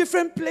many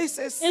different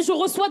places. Et je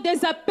reçois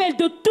des appels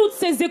de toutes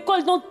ces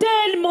écoles dans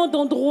tellement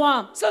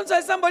d'endroits.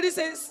 Sometimes somebody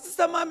says,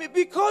 Sister Mami,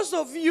 because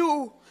of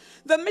you,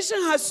 the mission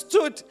has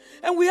stood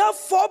and we have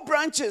 4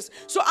 branches.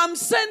 So I'm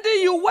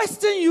sending you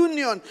Western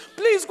Union.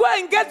 Please go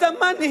and get the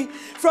money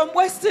from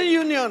Western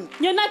Union.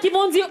 Il y en a qui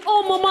vont dire,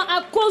 oh maman,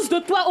 à cause de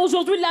toi,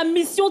 aujourd'hui la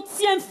mission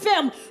tient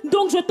ferme.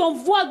 Donc je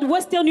t'envoie de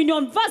Western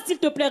Union. Va s'il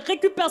te plaît,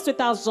 récupère cet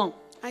argent.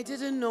 I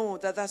didn't know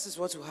that is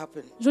what will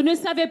happen. Je ne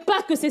savais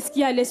pas que c'est ce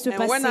qui allait se And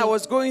when I passer.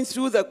 was going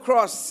through the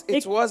cross,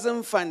 it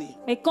wasn't funny.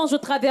 Et quand je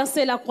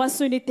traversais la croix,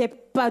 ce n'était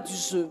pas du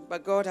jeu.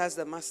 But God has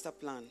the master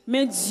plan.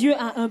 Mais Dieu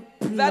a un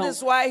That plan.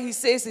 is why he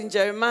says in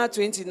Jeremiah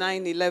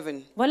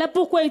 29:11, Voilà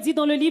pourquoi il dit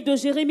dans le livre de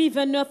Jérémie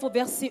 29 au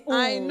verset 11.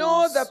 I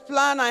know the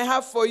plan I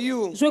have for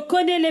you. Je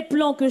connais les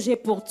plans que j'ai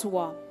pour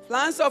toi.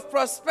 Plans of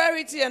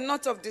prosperity and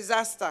not of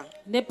disaster.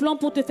 Des plans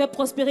pour te faire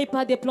prospérer,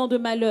 pas des plans de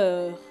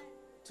malheur.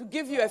 To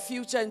give you a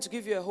future and to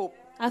give you a hope.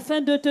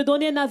 Afin de te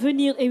donner un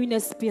avenir et une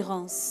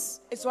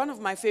espérance. It's one of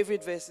my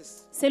favorite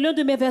verses. C'est l'un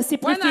de mes versets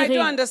When I préférés.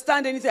 don't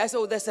understand anything, I say,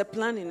 oh, there's a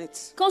plan in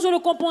it. Quand je ne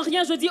comprends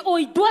rien, je dis, oh,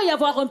 il doit y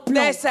avoir un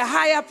plan. There's a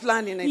higher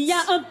plan in Il y it.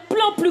 a un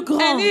plan plus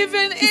grand And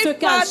even qui se if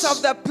part cache.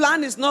 of the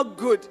plan is not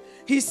good,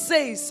 he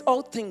says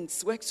all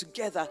things work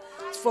together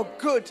for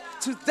good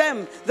to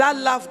them that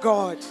love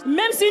God.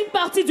 Même si une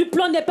partie du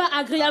plan n'est pas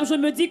agréable, je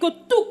me dis que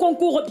tout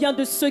concourt bien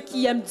de ceux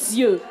qui aiment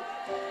Dieu.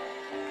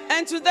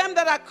 And to them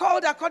that are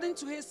called according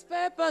to his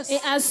purpose. Et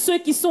à ceux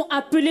qui sont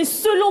appelés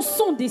selon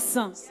son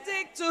dessein.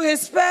 Stick to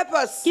his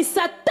purpose. Qui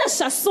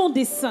s'attachent à son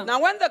dessein. Now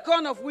when the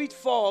corn of wheat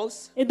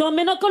falls, Et donc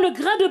maintenant quand le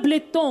grain de blé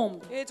tombe,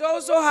 it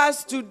also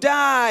has to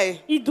die.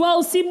 il doit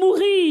aussi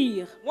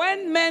mourir.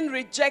 When men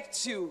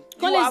reject you,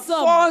 Quand you les are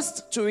hommes-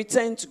 forced to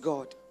return to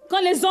God. Quand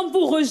les hommes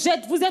vous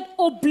rejettent, vous êtes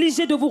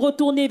obligés de vous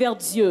retourner vers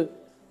Dieu.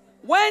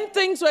 When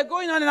things were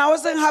going on and I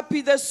wasn't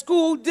happy, the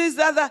school, this,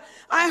 that,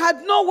 I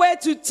had nowhere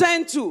to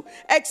turn to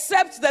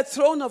except the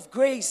throne of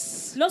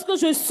grace. Lorsque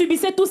je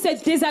subissais tous ces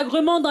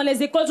désagréments dans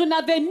les écoles, je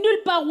n'avais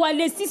nulle part où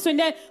aller si ce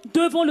n'est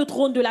devant le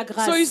trône de la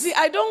grâce. So you see,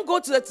 I don't go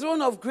to the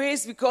throne of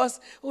grace because,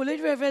 oh,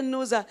 Lady Reverend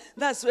knows that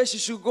that's where she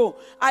should go.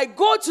 I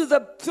go to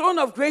the throne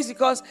of grace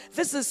because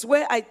this is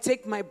where I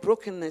take my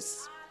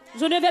brokenness.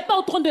 Je ne vais pas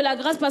au trône de la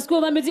grâce parce qu'on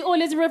va me dire, oh,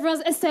 Lady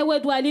Reverend, c'est où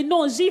elle doit aller.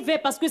 Non, j'y vais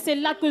parce que c'est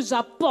là que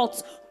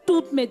j'apporte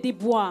toutes mes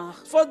déboires.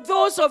 For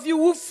those of you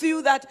who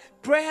feel that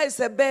prayer is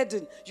a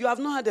burden, you have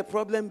not had a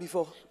problem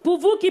before. Pour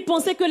vous qui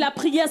pensez que la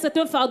prière c'est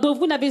un fardeau,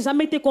 vous n'avez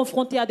jamais été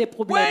confronté à des When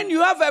problèmes. you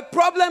have a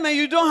problem and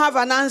you don't have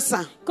an answer,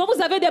 Quand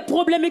vous avez des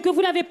problèmes et que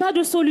vous n'avez pas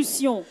de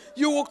solution,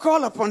 you will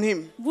call upon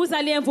him. vous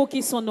allez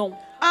invoquer son nom.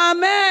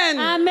 Amen.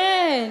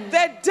 Amen.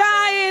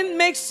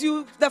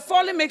 The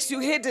falling makes you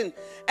hidden,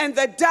 and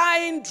the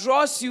dying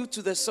draws you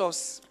to the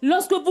source.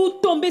 Lorsque vous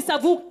tombez, ça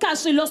vous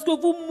cache. Et lorsque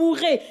vous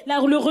mourrez,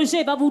 le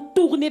rejet va vous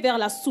tourner vers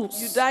la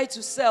source. You die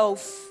to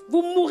self.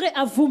 Vous mourrez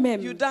à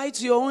vous-même. You die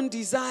to your own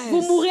desires.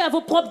 Vous mourrez à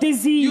vos propres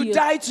You désirs.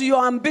 die to your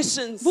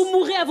ambitions. Vous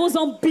mourrez à vos You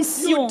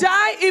ambitions.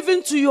 die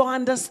even to your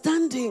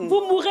understanding.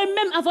 Vous mourrez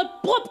même à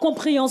votre propre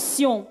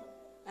compréhension.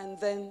 And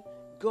then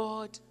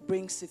God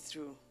brings it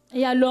through.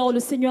 Et alors, le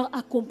Seigneur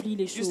accomplit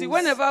les You choses. see,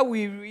 whenever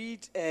we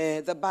read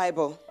the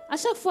Bible, À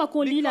chaque fois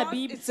qu'on lit la because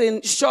Bible, it's in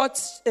short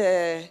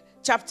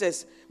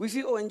chapters, we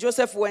feel, oh, and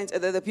Joseph went, and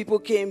then the people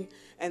came,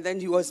 and then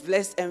he was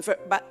blessed.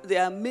 But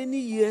there are many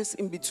years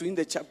in between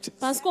the chapters.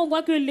 parce qu'on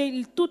voit que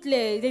toutes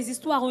les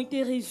histoires ont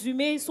été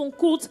résumées, sont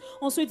courtes,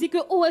 on se dit que,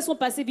 oh, elles sont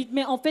passées vite,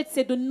 mais en fait,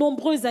 c'est de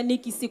nombreuses années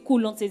qui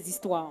s'écoulent dans ces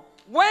histoires.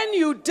 When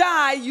you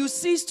die, you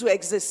cease to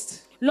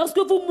exist. Lorsque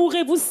vous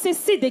mourrez, vous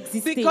cessez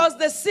d'exister. Because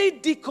the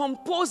seed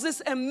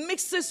decomposes and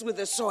mixes with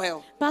the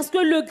soil. Parce que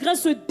le grain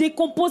se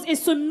décompose et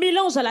se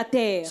mélange à la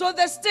terre. So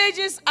the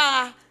stages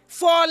are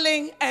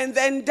falling and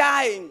then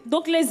dying.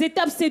 Donc les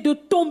étapes, c'est de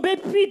tomber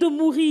puis de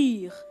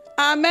mourir.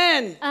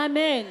 Amen.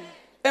 Amen.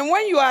 And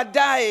when you are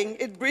dying,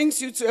 it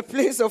brings you to a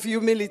place of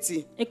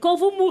humility. Et quand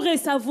vous mourrez,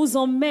 ça vous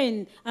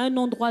emmène à un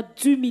endroit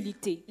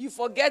d'humilité. You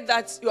forget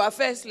that you are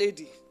first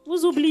lady.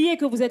 Vous oubliez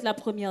que vous êtes la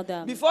première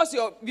dame.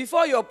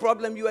 Before your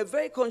problem, you were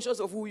very conscious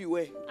of who you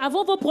were.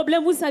 Avant vos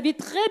problèmes, vous saviez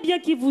très bien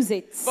qui vous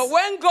êtes. But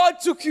when God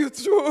took you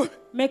through,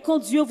 Mais quand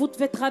Dieu vous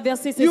fait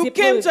traverser ces you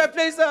came épreuves, to a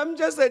place, I'm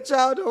just a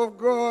child of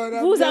God.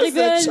 I'm vous just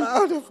arrivez a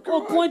child of au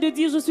God. point de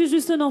dire, je suis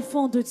juste un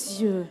enfant de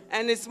Dieu.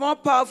 And it's more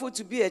powerful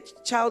to be a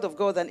child of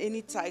God than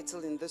any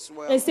title in this Et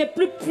world. c'est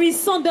plus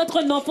puissant d'être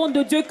un enfant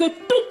de Dieu que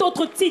tout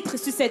autre titre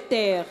sur cette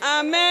terre.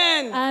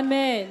 Amen.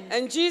 Amen.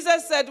 And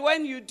Jesus said,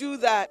 when you do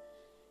that,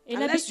 Et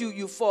la, unless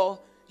you fall,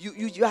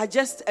 you are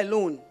just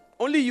alone.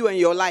 Only you and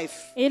your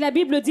life. et la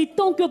Bible dit,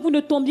 tant que vous ne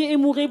tombiez et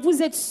mourrez,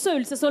 vous êtes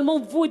seuls. C'est seulement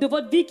vous et de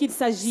votre vie qu'il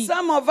s'agit.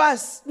 Some of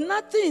us,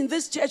 nothing in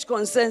this church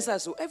concerns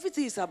us. So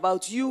everything is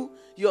about you,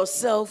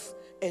 yourself,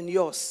 and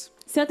yours.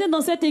 Certains dans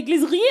cette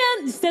église, rien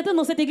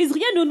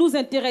ne nous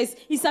intéresse.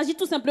 Il s'agit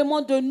tout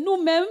simplement de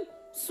nous-mêmes,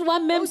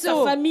 soi-même, sa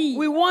Also, famille.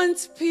 we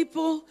want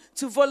people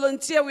to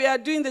volunteer. We are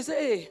doing this.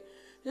 Hey,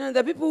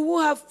 the people who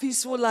have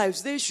peaceful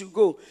lives, they should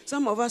go.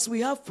 Some of us,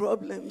 we have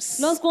problems.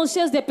 Lorsqu'on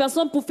cherche des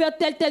personnes pour faire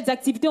telles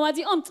activités, on va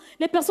dire, oh,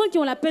 les personnes qui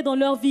ont la paix dans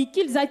leur vie,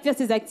 qu'ils aillent faire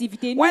ces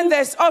activités. Nous, When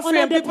there's on a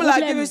offering, des people are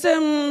problèmes. giving.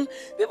 Say,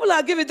 people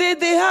are giving.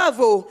 They have.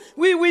 Oh,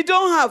 we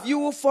don't have. You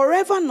will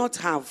forever not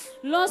have.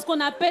 Lorsqu'on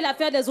appelle à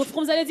faire des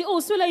offrandes, vous allez dire,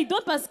 oh, ceux-là, ils donnent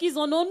parce qu'ils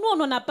en ont. Nous, on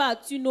n'en a pas.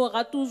 Tu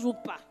n'auras toujours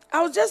pas. I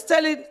was just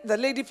telling the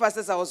lady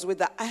pastors I was with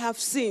that I have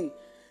seen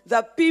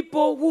that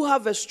people who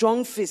have a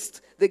strong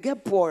fist, they get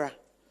poorer.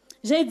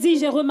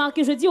 J'ai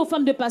remarqué, je dis aux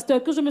femmes de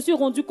pasteurs que je me suis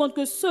rendu compte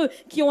que ceux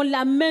qui ont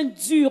la main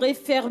dure et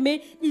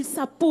fermée, ils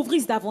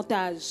s'appauvrissent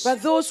davantage.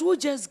 But those who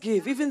just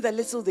give, even the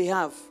little they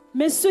have,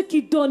 Mais ceux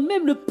qui donnent,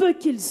 même le peu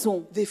qu'ils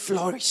ont, they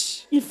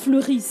flourish. ils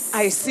fleurissent.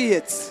 I see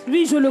it.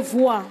 Oui, je le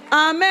vois.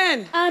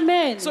 Amen.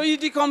 Amen. So you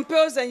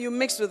decompose and you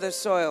mix with the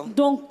soil.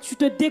 Donc, tu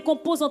te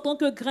décomposes en tant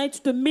que grain,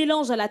 tu te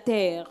mélanges à la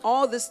terre.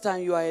 All this time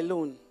you are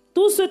alone.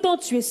 Tout ce temps,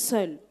 tu es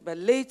seul. But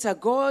later,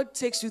 God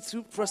takes you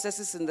through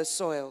processes in the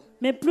soil.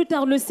 Mais plus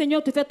tard, le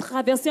Seigneur te fait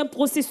traverser un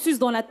processus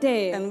dans la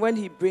terre. And when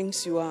He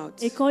brings you out,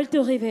 Et quand il te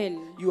révèle,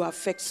 you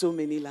affect so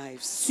many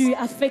lives. tu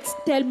affectes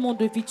tellement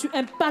de vies, tu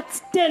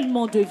impactes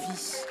tellement de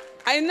vies.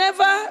 I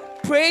never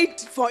prayed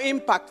for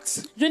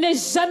impact. Je n'ai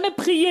jamais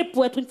prié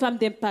pour être une femme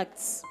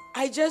d'impact.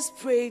 I just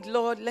prayed,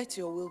 Lord, let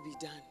your will be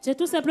done. J'ai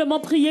tout simplement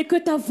prié que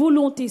ta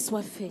volonté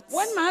soit faite.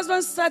 When my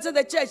husband started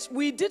the church,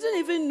 we didn't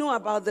even know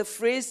about the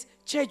phrase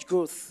church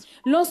growth.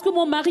 Lorsque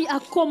mon mari a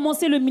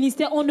commencé le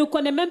ministère, on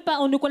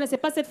ne connaissait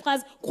pas cette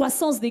phrase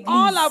croissance d'église.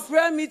 All our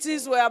prayer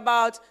meetings were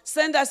about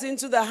send us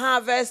into the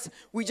harvest.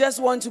 We just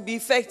want to be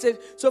effective.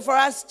 So for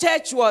us,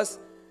 church was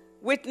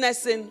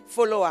witnessing,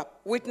 follow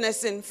up,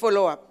 witnessing,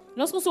 follow up.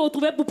 Lorsqu'on se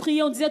retrouvait pour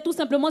prier, on disait tout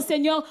simplement,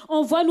 Seigneur,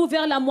 envoie-nous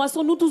vers la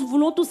moisson. Nous tous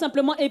voulons tout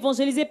simplement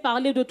évangéliser,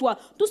 parler de toi.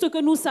 Tout ce que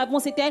nous savons,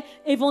 c'était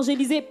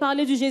évangéliser,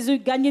 parler de Jésus,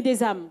 gagner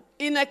des âmes.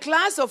 In a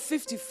class of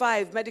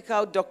 55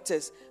 medical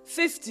doctors,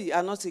 50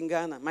 are not in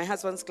Ghana, my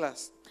husband's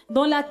class.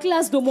 Dans la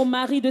classe de mon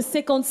mari de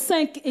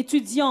 55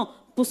 étudiants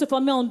pour se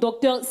former en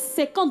docteur,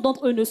 50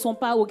 d'entre eux ne sont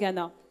pas au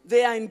Ghana.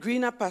 They are in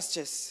greener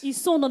pastures. Ils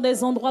sont dans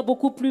des endroits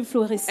beaucoup plus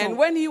florissants. And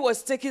when he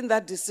was taking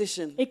that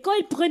decision, Et quand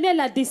il prenait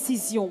la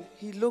décision,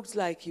 he looked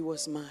like he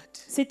was mad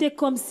c'était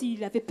comme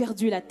s'il avait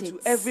perdu la tête. to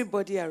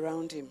everybody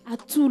around him. À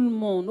tout le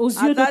monde, aux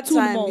yeux At that de tout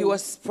le time, he monde.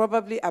 was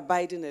probably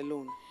abiding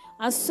alone.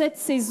 À cette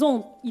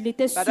saison, il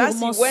était But as he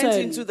sûrement went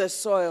seul. into the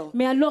soil,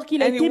 Mais alors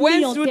qu'il a and he été mis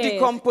went en through terre et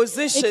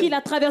decomposition, qu'il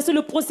a traversé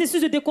le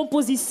processus de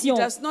décomposition, he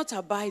does not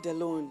abide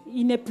alone.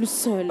 il n'est plus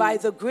seul. By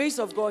the grace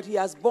of God, he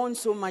has borne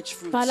so much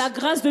fruit. Par la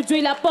grâce de Dieu,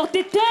 il a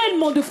porté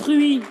tellement de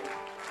fruits.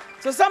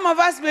 So some of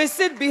us may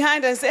sit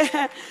behind and say,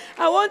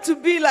 I want to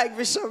be like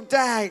Bishop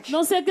Dag.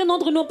 Donc certains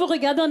d'entre nous, on peut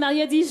regarder en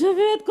arrière et dire, je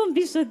veux être comme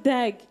Bishop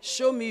Dag.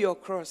 Show me your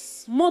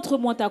cross,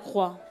 Montre-moi ta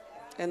croix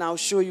and I'll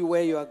show you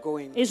where you are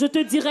going. et je te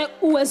dirai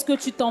où est-ce que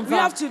tu t'en We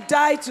vas. have to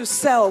die to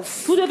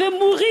self. Vous devez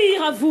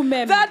mourir à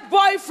vous-même. That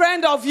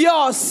boyfriend of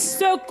yours,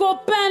 Ce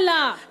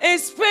copain-là,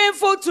 it's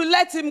painful to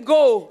let him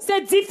go,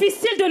 c'est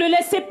difficile de le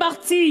laisser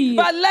partir.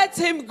 but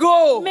let him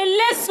go. Mais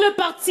laisse-le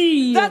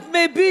partir. That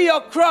may be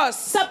your cross.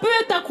 Ça peut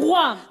être ta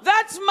croix.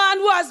 That man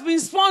who has been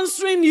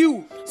sponsoring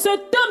you, Cet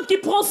homme qui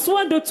prend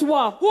soin de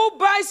toi, who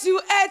buys you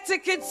air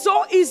tickets so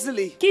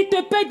easily, qui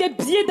te paye des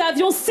billets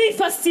d'avion si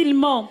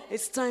facilement,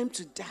 it's time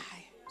to die.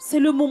 c'est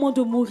le moment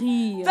de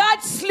mourir.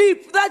 That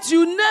sleep that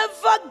you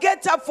never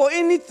get up for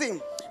anything,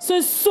 Ce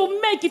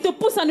sommeil qui te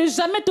pousse à ne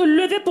jamais te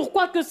lever pour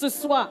quoi que ce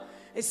soit.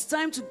 it's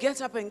time to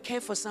get up and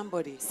care for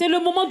somebody. C'est le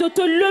moment de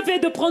te lever,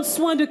 de prendre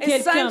soin de It's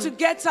quelqu'un. time to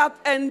get up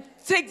and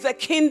take the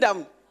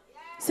kingdom.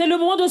 C'est le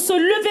moment de se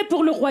lever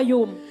pour le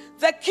royaume.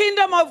 The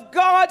kingdom of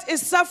God is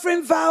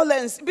suffering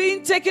violence,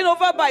 being taken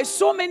over by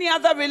so many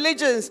other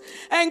religions,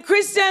 and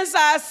Christians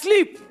are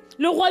asleep.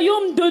 Le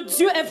royaume de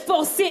Dieu est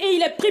forcé et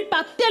il est pris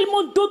par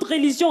tellement d'autres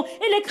religions.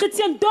 Et les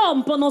chrétiens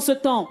dorment pendant ce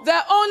temps. The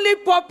only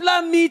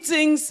popular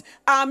meetings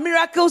are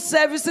miracle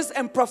services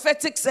and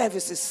prophetic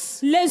services.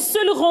 Les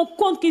seules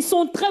rencontres qui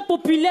sont très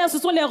populaires, ce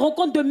sont les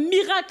rencontres de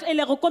miracles et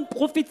les rencontres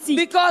prophétiques.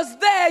 Because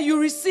there you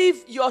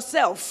receive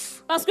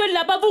yourself. Parce que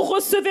là-bas, vous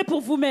recevez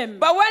pour vous-même.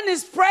 But when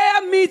it's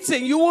prayer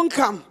meeting, you won't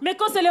come. Mais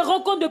quand c'est les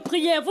rencontres de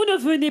prière, vous ne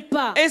venez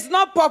pas. It's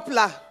not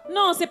popular.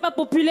 Non, c'est pas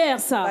populaire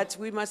ça. But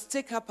we must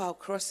take up our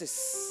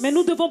crosses Mais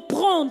nous devons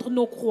prendre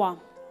nos croix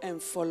and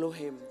follow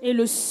him. et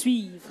le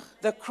suivre.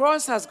 The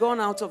cross has gone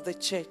out of the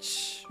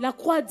church. La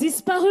croix a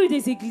disparu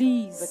des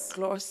églises.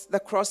 The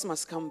cross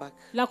must come back.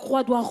 La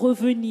croix doit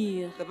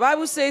revenir. The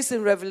Bible says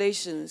in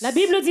Revelations, La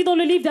Bible dit dans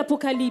le livre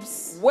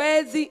d'Apocalypse,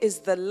 worthy is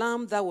the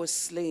lamb that was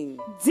slain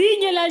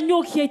digne est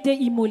l'agneau qui a été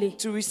immolé.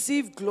 to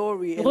receive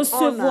glory and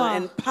Recevoir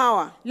honor and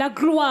power. la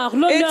gloire,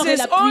 l'honneur It et is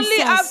la only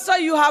puissance.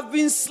 after you have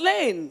been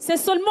slain C'est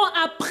seulement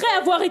après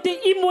avoir été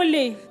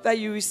immolé that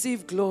you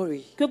receive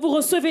glory, que vous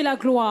recevez la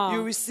gloire,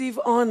 you receive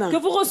que honor,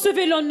 vous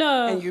recevez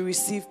l'honneur and you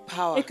receive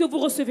power. et que vous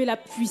recevez la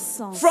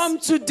puissance. From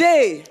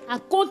today, À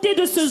compter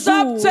de ce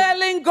stop jour,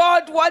 telling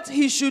God what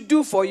he should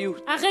do for you.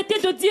 arrêtez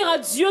de dire à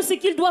Dieu ce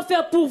qu'il doit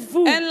faire pour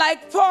vous. And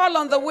like Paul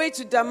on the way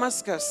to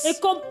Damascus, Et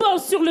comme Paul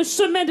sur le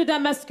chemin de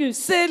Damascus,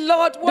 say,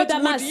 Lord, what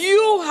Damas. would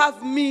you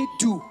have me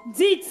do?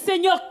 dites,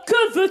 Seigneur,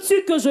 que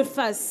veux-tu que je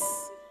fasse?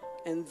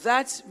 And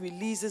that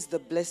releases the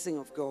blessing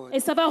of God. Et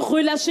ça va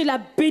relâcher la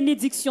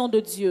bénédiction de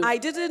Dieu. I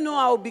didn't know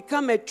I would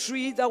become a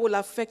tree that will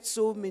affect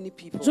so many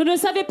people Je ne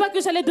savais pas que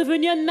j'allais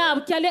devenir un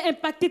arbre qui allait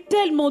impacter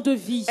tellement de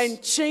vies and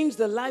change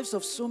the lives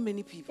of so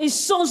many people. et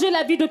changer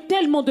la vie de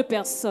tellement de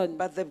personnes.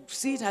 But the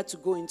seed had to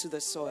go into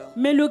the soil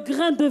Mais le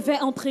grain devait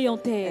entrer en and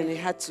terre it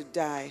had to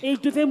die. et il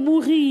devait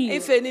mourir.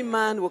 If any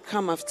man will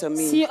come after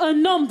Si me,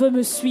 un homme veut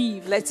me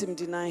suivre, let him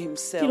deny qu'il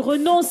himself,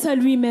 renonce à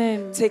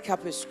lui-même, take up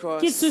his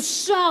qu'il se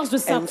cross, charge de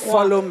sa and croix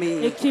follow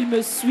me. et qu'il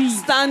me suive.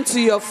 Stand to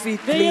your feet,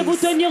 Veuillez vous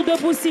please. tenir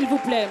debout, s'il vous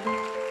plaît.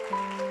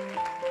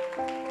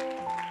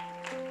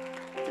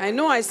 I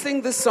know I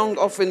sing this song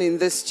often in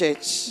this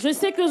church. Je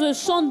sais que je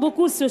chante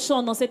beaucoup ce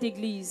chant dans cette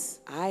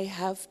église. I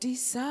have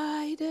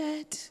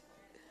decided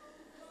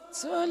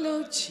to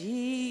follow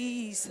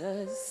Jesus.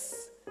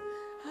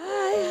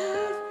 I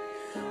have.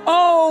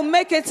 Oh,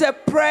 make it a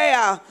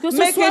prayer. Que ce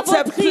Make soit it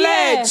a votre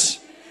prière. pledge.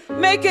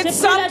 Make it J'ai pris la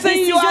something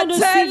you décision are de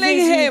suivre telling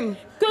Jésus. him.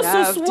 Que ce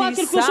I've soit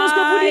quelque chose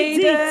que vous lui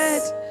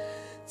decided dites.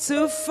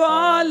 to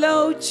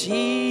follow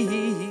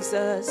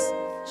Jesus.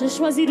 J'ai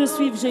choisi de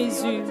suivre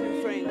Jésus.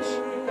 In French,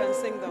 you can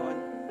sing that one.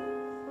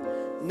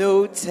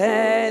 No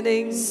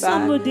turning Sans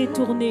me back.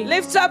 détourner.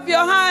 Lift up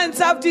your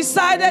hands. I've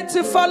decided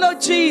to follow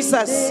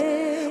Jesus.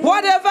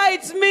 Whatever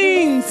it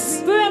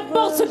means, Peu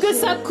importe ce que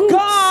ça coûte,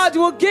 God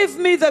will give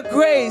me the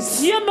grace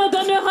Dieu me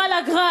donnera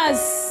la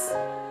grâce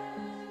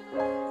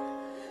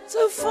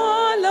to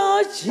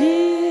follow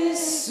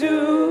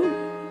Jesus.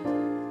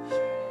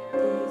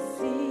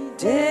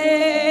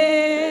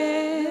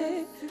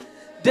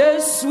 De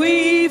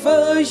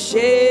suivre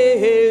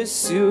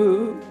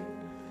Jésus.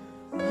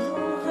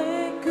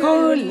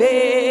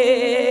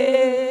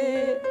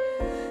 Couler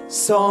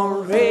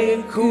sans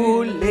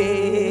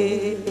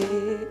reculer.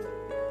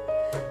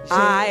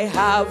 I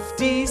have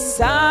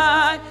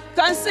decided.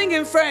 Can sing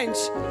in French.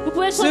 Vous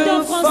pouvez chanter en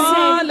To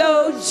français.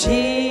 follow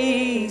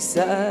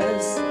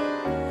Jesus.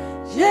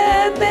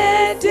 Je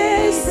me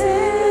décide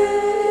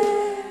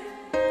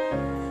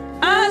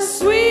à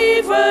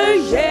suivre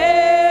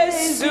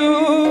Jésus.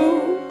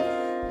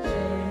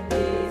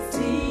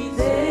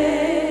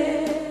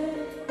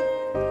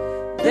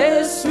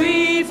 De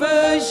suivre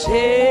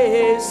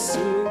Jésus,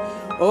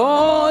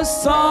 oh,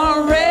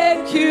 sans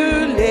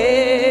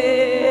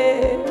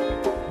reculer,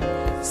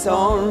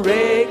 sans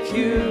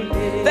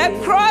reculer. The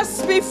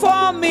cross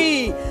before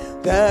me,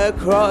 the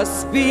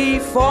cross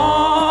before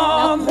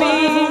La croix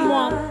devant me,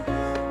 moi,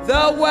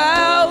 the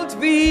world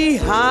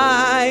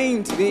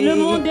behind le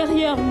monde me.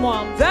 derrière moi.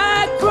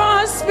 The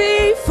cross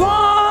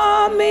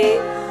before me,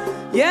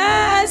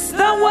 yes,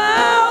 the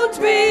world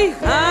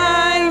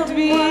behind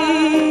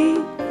me.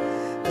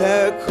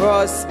 The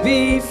cross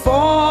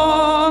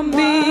before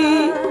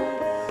me,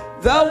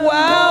 the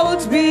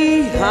world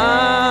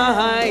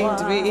behind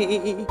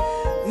me.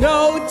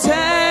 No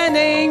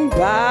turning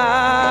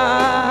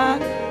back,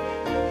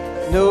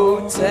 no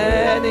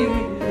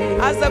turning.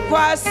 As the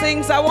choir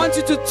sings, I want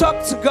you to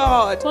talk to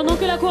God. Pendant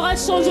que la chorale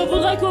chante, je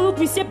voudrais que vous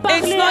puissiez It's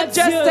parler à not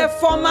just Dieu. a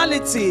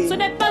formality. Ce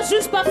n'est pas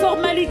juste par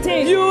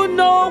formalité. You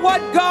know what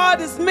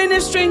God is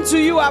ministering to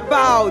you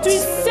about. Tu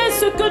sais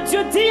ce que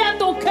Dieu dit à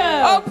ton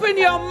cœur. Open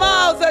your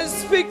mouth and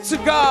speak to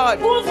God.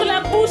 Ouvre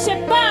la bouche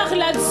et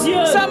parle à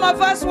Dieu. Some of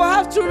us will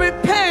have to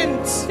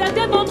repent.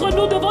 Certains d'entre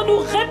nous devons nous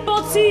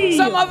repentir.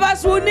 Some of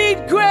us will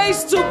need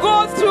grace to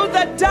go through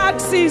the dark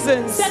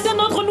seasons. Certains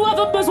d'entre nous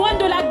avons besoin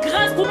de la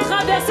grâce pour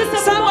traverser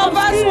ces Some moments of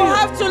us will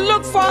obscurs. have to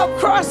look for our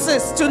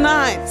crosses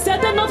tonight.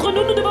 Certains d'entre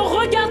nous, nous devons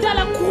regarder à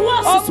la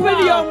croix ce Open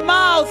soir. your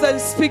mouth and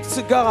speak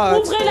to God.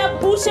 Ouvrez la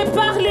bouche et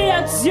parlez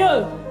à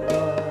Dieu.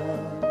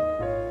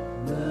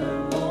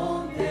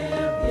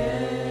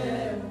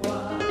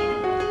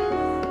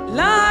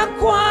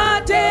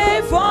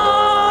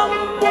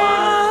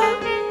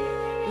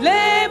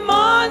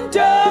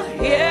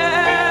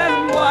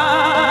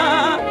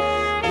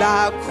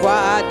 La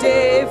croix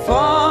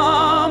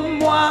devant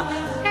moi,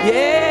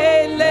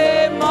 et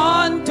les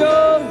mondes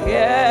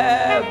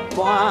derrière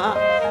moi,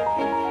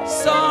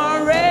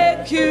 sans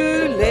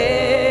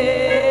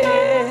reculer,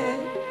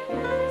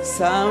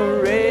 sans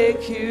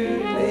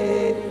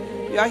reculer.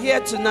 You are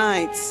here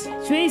tonight.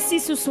 Tu es ici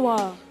ce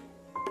soir.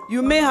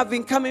 You may have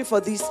been coming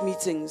for these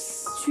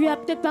meetings. Tu as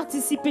peut-être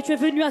participé, tu es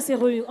venu à ces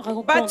But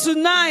rencontres.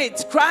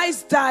 tonight,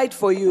 Christ died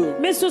for you.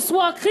 Mais ce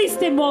soir,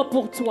 Christ est mort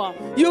pour toi.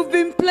 You've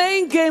been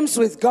playing games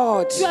with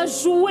God. Tu as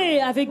joué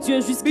avec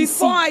Dieu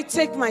jusqu'ici. Before I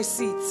take my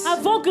seat,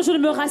 Avant que je ne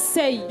me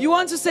rasseye, you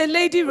want to say,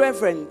 Lady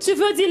Reverend, tu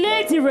veux dire,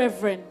 Lady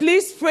Reverend,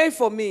 please pray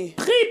for me.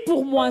 prie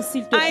pour moi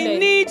s'il te I plaît.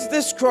 need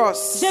this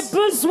cross. J'ai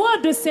besoin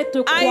de cette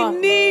I croix.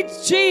 need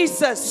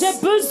Jesus. J'ai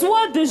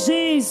besoin de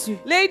Jésus.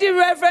 Lady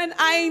Reverend,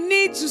 I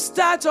need to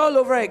start all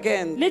over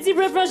again. Lady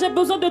Reverend, j'ai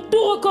besoin de tout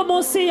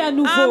recommencer à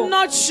nouveau. I'm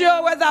not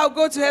sure whether I'll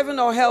go to heaven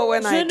or hell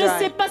when I Je ne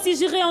sais die. pas si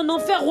j'irai en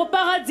enfer ou au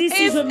paradis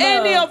si If je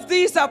any meurs. of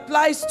these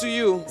applies to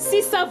you,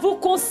 Si ça vous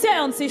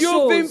concerne, ces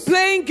you've been choses,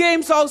 playing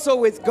games also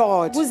with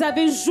God. vous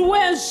avez joué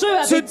un jeu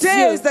avec Today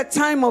Dieu. is the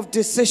time of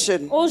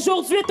decision.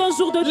 Aujourd'hui est un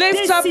jour de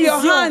Lift up your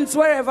décision. hands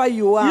wherever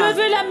you are.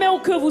 Levez la main où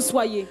que vous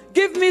soyez.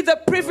 Give me the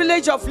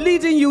privilege of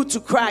leading you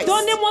to Christ.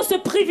 Donnez-moi ce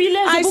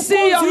privilège I de vous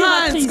see your conduire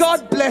à hands. Christ.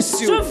 God bless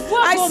you. Je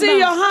vois I vos see mains.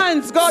 your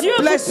hands. God Dieu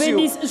vous bless you.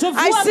 bénisse. Je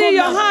vois I vos see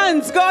your mains.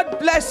 hands. God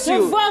bless Je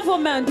you. vois vos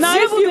mains. Now,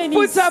 Dieu if vous you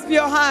bénisse. put up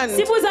your hand,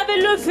 Si vous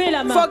avez levé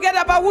la main, forget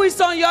about who is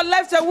on your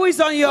left and who is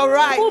on your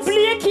right.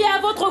 oubliez qui est à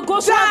votre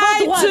gauche ou à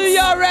Die votre to droite.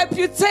 your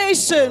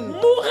reputation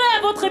Mourrez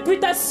à votre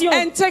réputation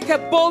and take a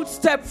bold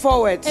step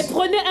forward et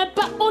prenez un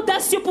pas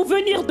audacieux pour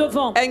venir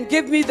devant. and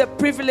give me the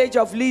privilege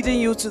of leading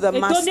you to the Et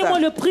donnez-moi Master.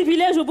 le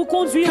privilège de vous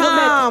conduire au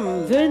Come.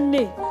 Maître.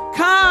 Venez,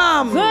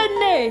 Come.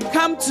 venez,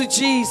 Come to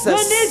Jesus.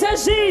 venez à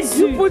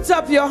Jésus. You put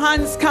up your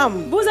hands.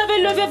 Come. Vous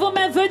avez levé vos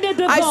mains, venez I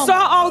devant.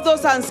 saw all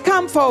those hands.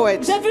 Come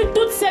forward. J'ai vu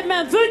toutes ces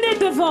mains, venez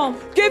devant.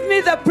 Give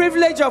me the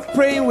privilege of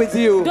praying with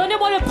you.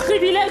 Donnez-moi le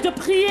privilège de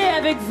prier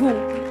avec vous.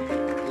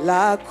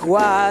 La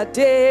croix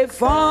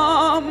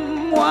devant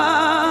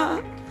moi,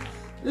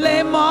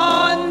 les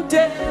mondes.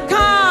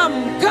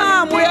 Come,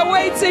 come, we are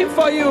waiting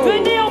for you.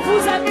 Venez, on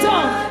vous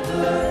attend.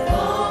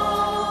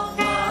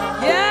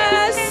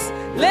 Yes,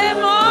 les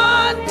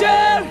mondes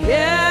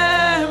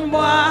derrière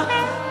moi.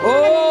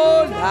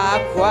 Oh, la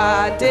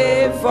croix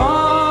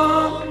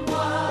devant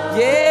moi.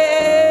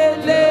 Yeah,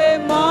 les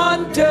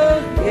mondes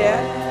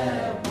derrière.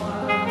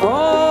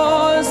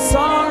 Oh,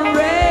 sans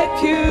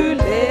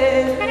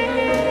reculer.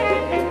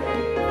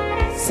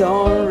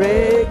 Sans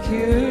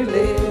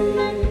reculer.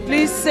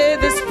 Please say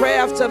this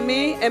prayer after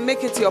me and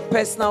make it your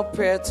personal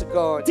prayer to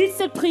God. Dites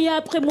cette prière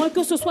après moi,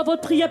 que ce soit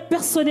votre prière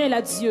personnelle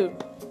à Dieu.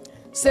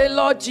 Say,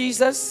 Lord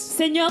Jesus,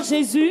 Seigneur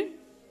Jésus,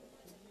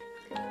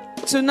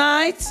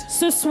 tonight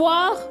ce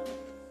soir,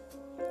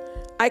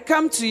 I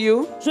come to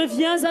you je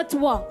viens à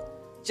toi,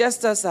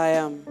 just as I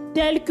am.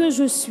 tel que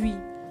je suis.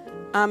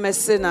 I'm a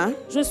sinner.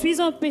 Je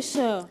suis un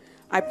pécheur.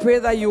 I pray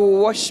that you will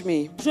wash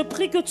me Je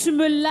prie que tu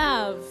me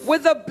laves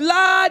with the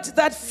blood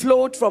that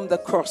flowed from the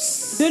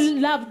cross.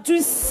 du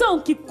sang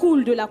qui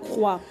coule de la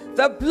croix.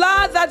 The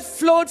blood that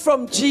flowed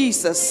from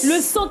Jesus. Le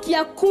sang qui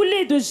a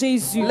coulé de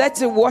Jésus.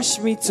 Let it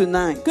wash me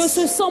tonight. Que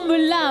ce sang me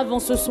lave en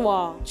ce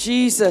soir.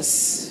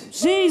 Jesus,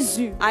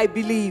 Jésus, I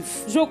believe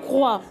je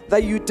crois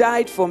that you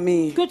died for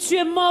me que tu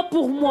es mort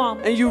pour moi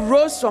and you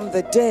rose from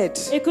the dead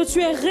et que tu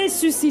es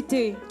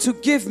ressuscité to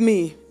give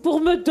me pour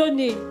me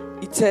donner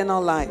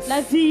eternal life.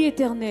 la vie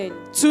éternelle.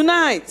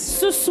 Tonight,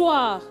 Ce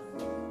soir,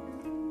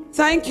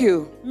 thank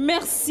you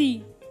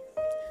merci,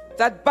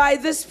 that by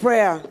this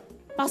prayer,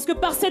 parce que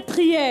par cette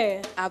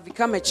prière, I've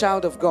become a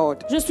child of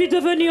God. je suis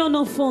devenu un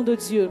enfant de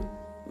Dieu.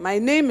 My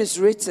name is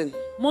written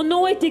Mon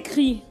nom est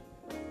écrit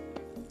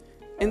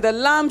in the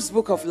Lamb's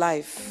Book of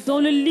Life. dans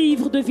le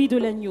livre de vie de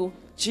l'agneau.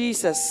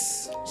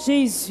 Jesus,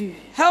 Jésus,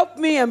 help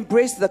me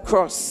embrace the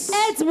cross.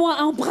 aide-moi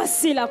à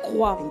embrasser la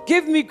croix.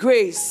 Give me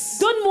grace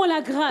Donne-moi la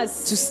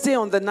grâce to stay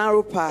on the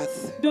narrow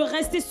path. de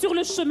rester sur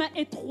le chemin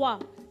étroit.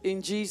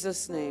 In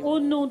Jesus' name. Au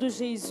nom de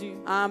Jésus.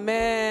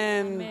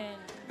 Amen. Amen.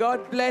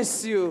 God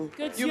bless you.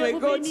 Que You Dieu may vous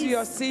go to bénisse.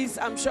 your seats.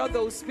 I'm sure they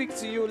will speak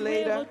to you Vous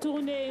pouvez later.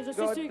 retourner. Je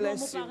suis God sûre qu'ils vont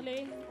bless vous you.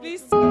 parler.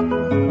 Please.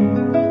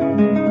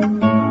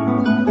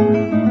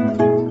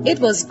 It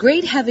was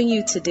great having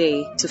you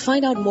today. To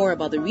find out more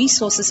about the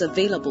resources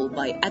available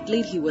by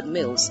Adelaide Heward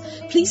Mills,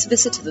 please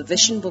visit the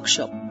Vision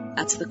Bookshop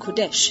at the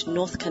Kudesh,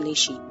 North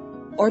Kanishi,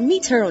 or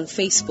meet her on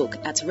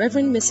Facebook at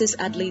Reverend Mrs.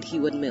 Adelaide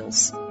Heward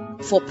Mills.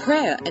 For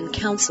prayer and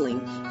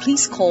counseling,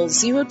 please call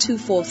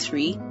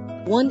 0243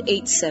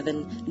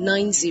 187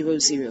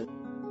 900.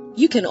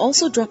 You can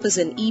also drop us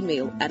an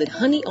email at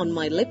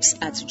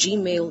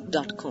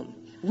honeyonmylips@gmail.com.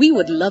 We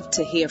would love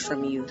to hear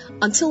from you.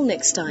 Until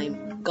next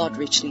time, God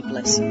richly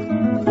bless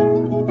you.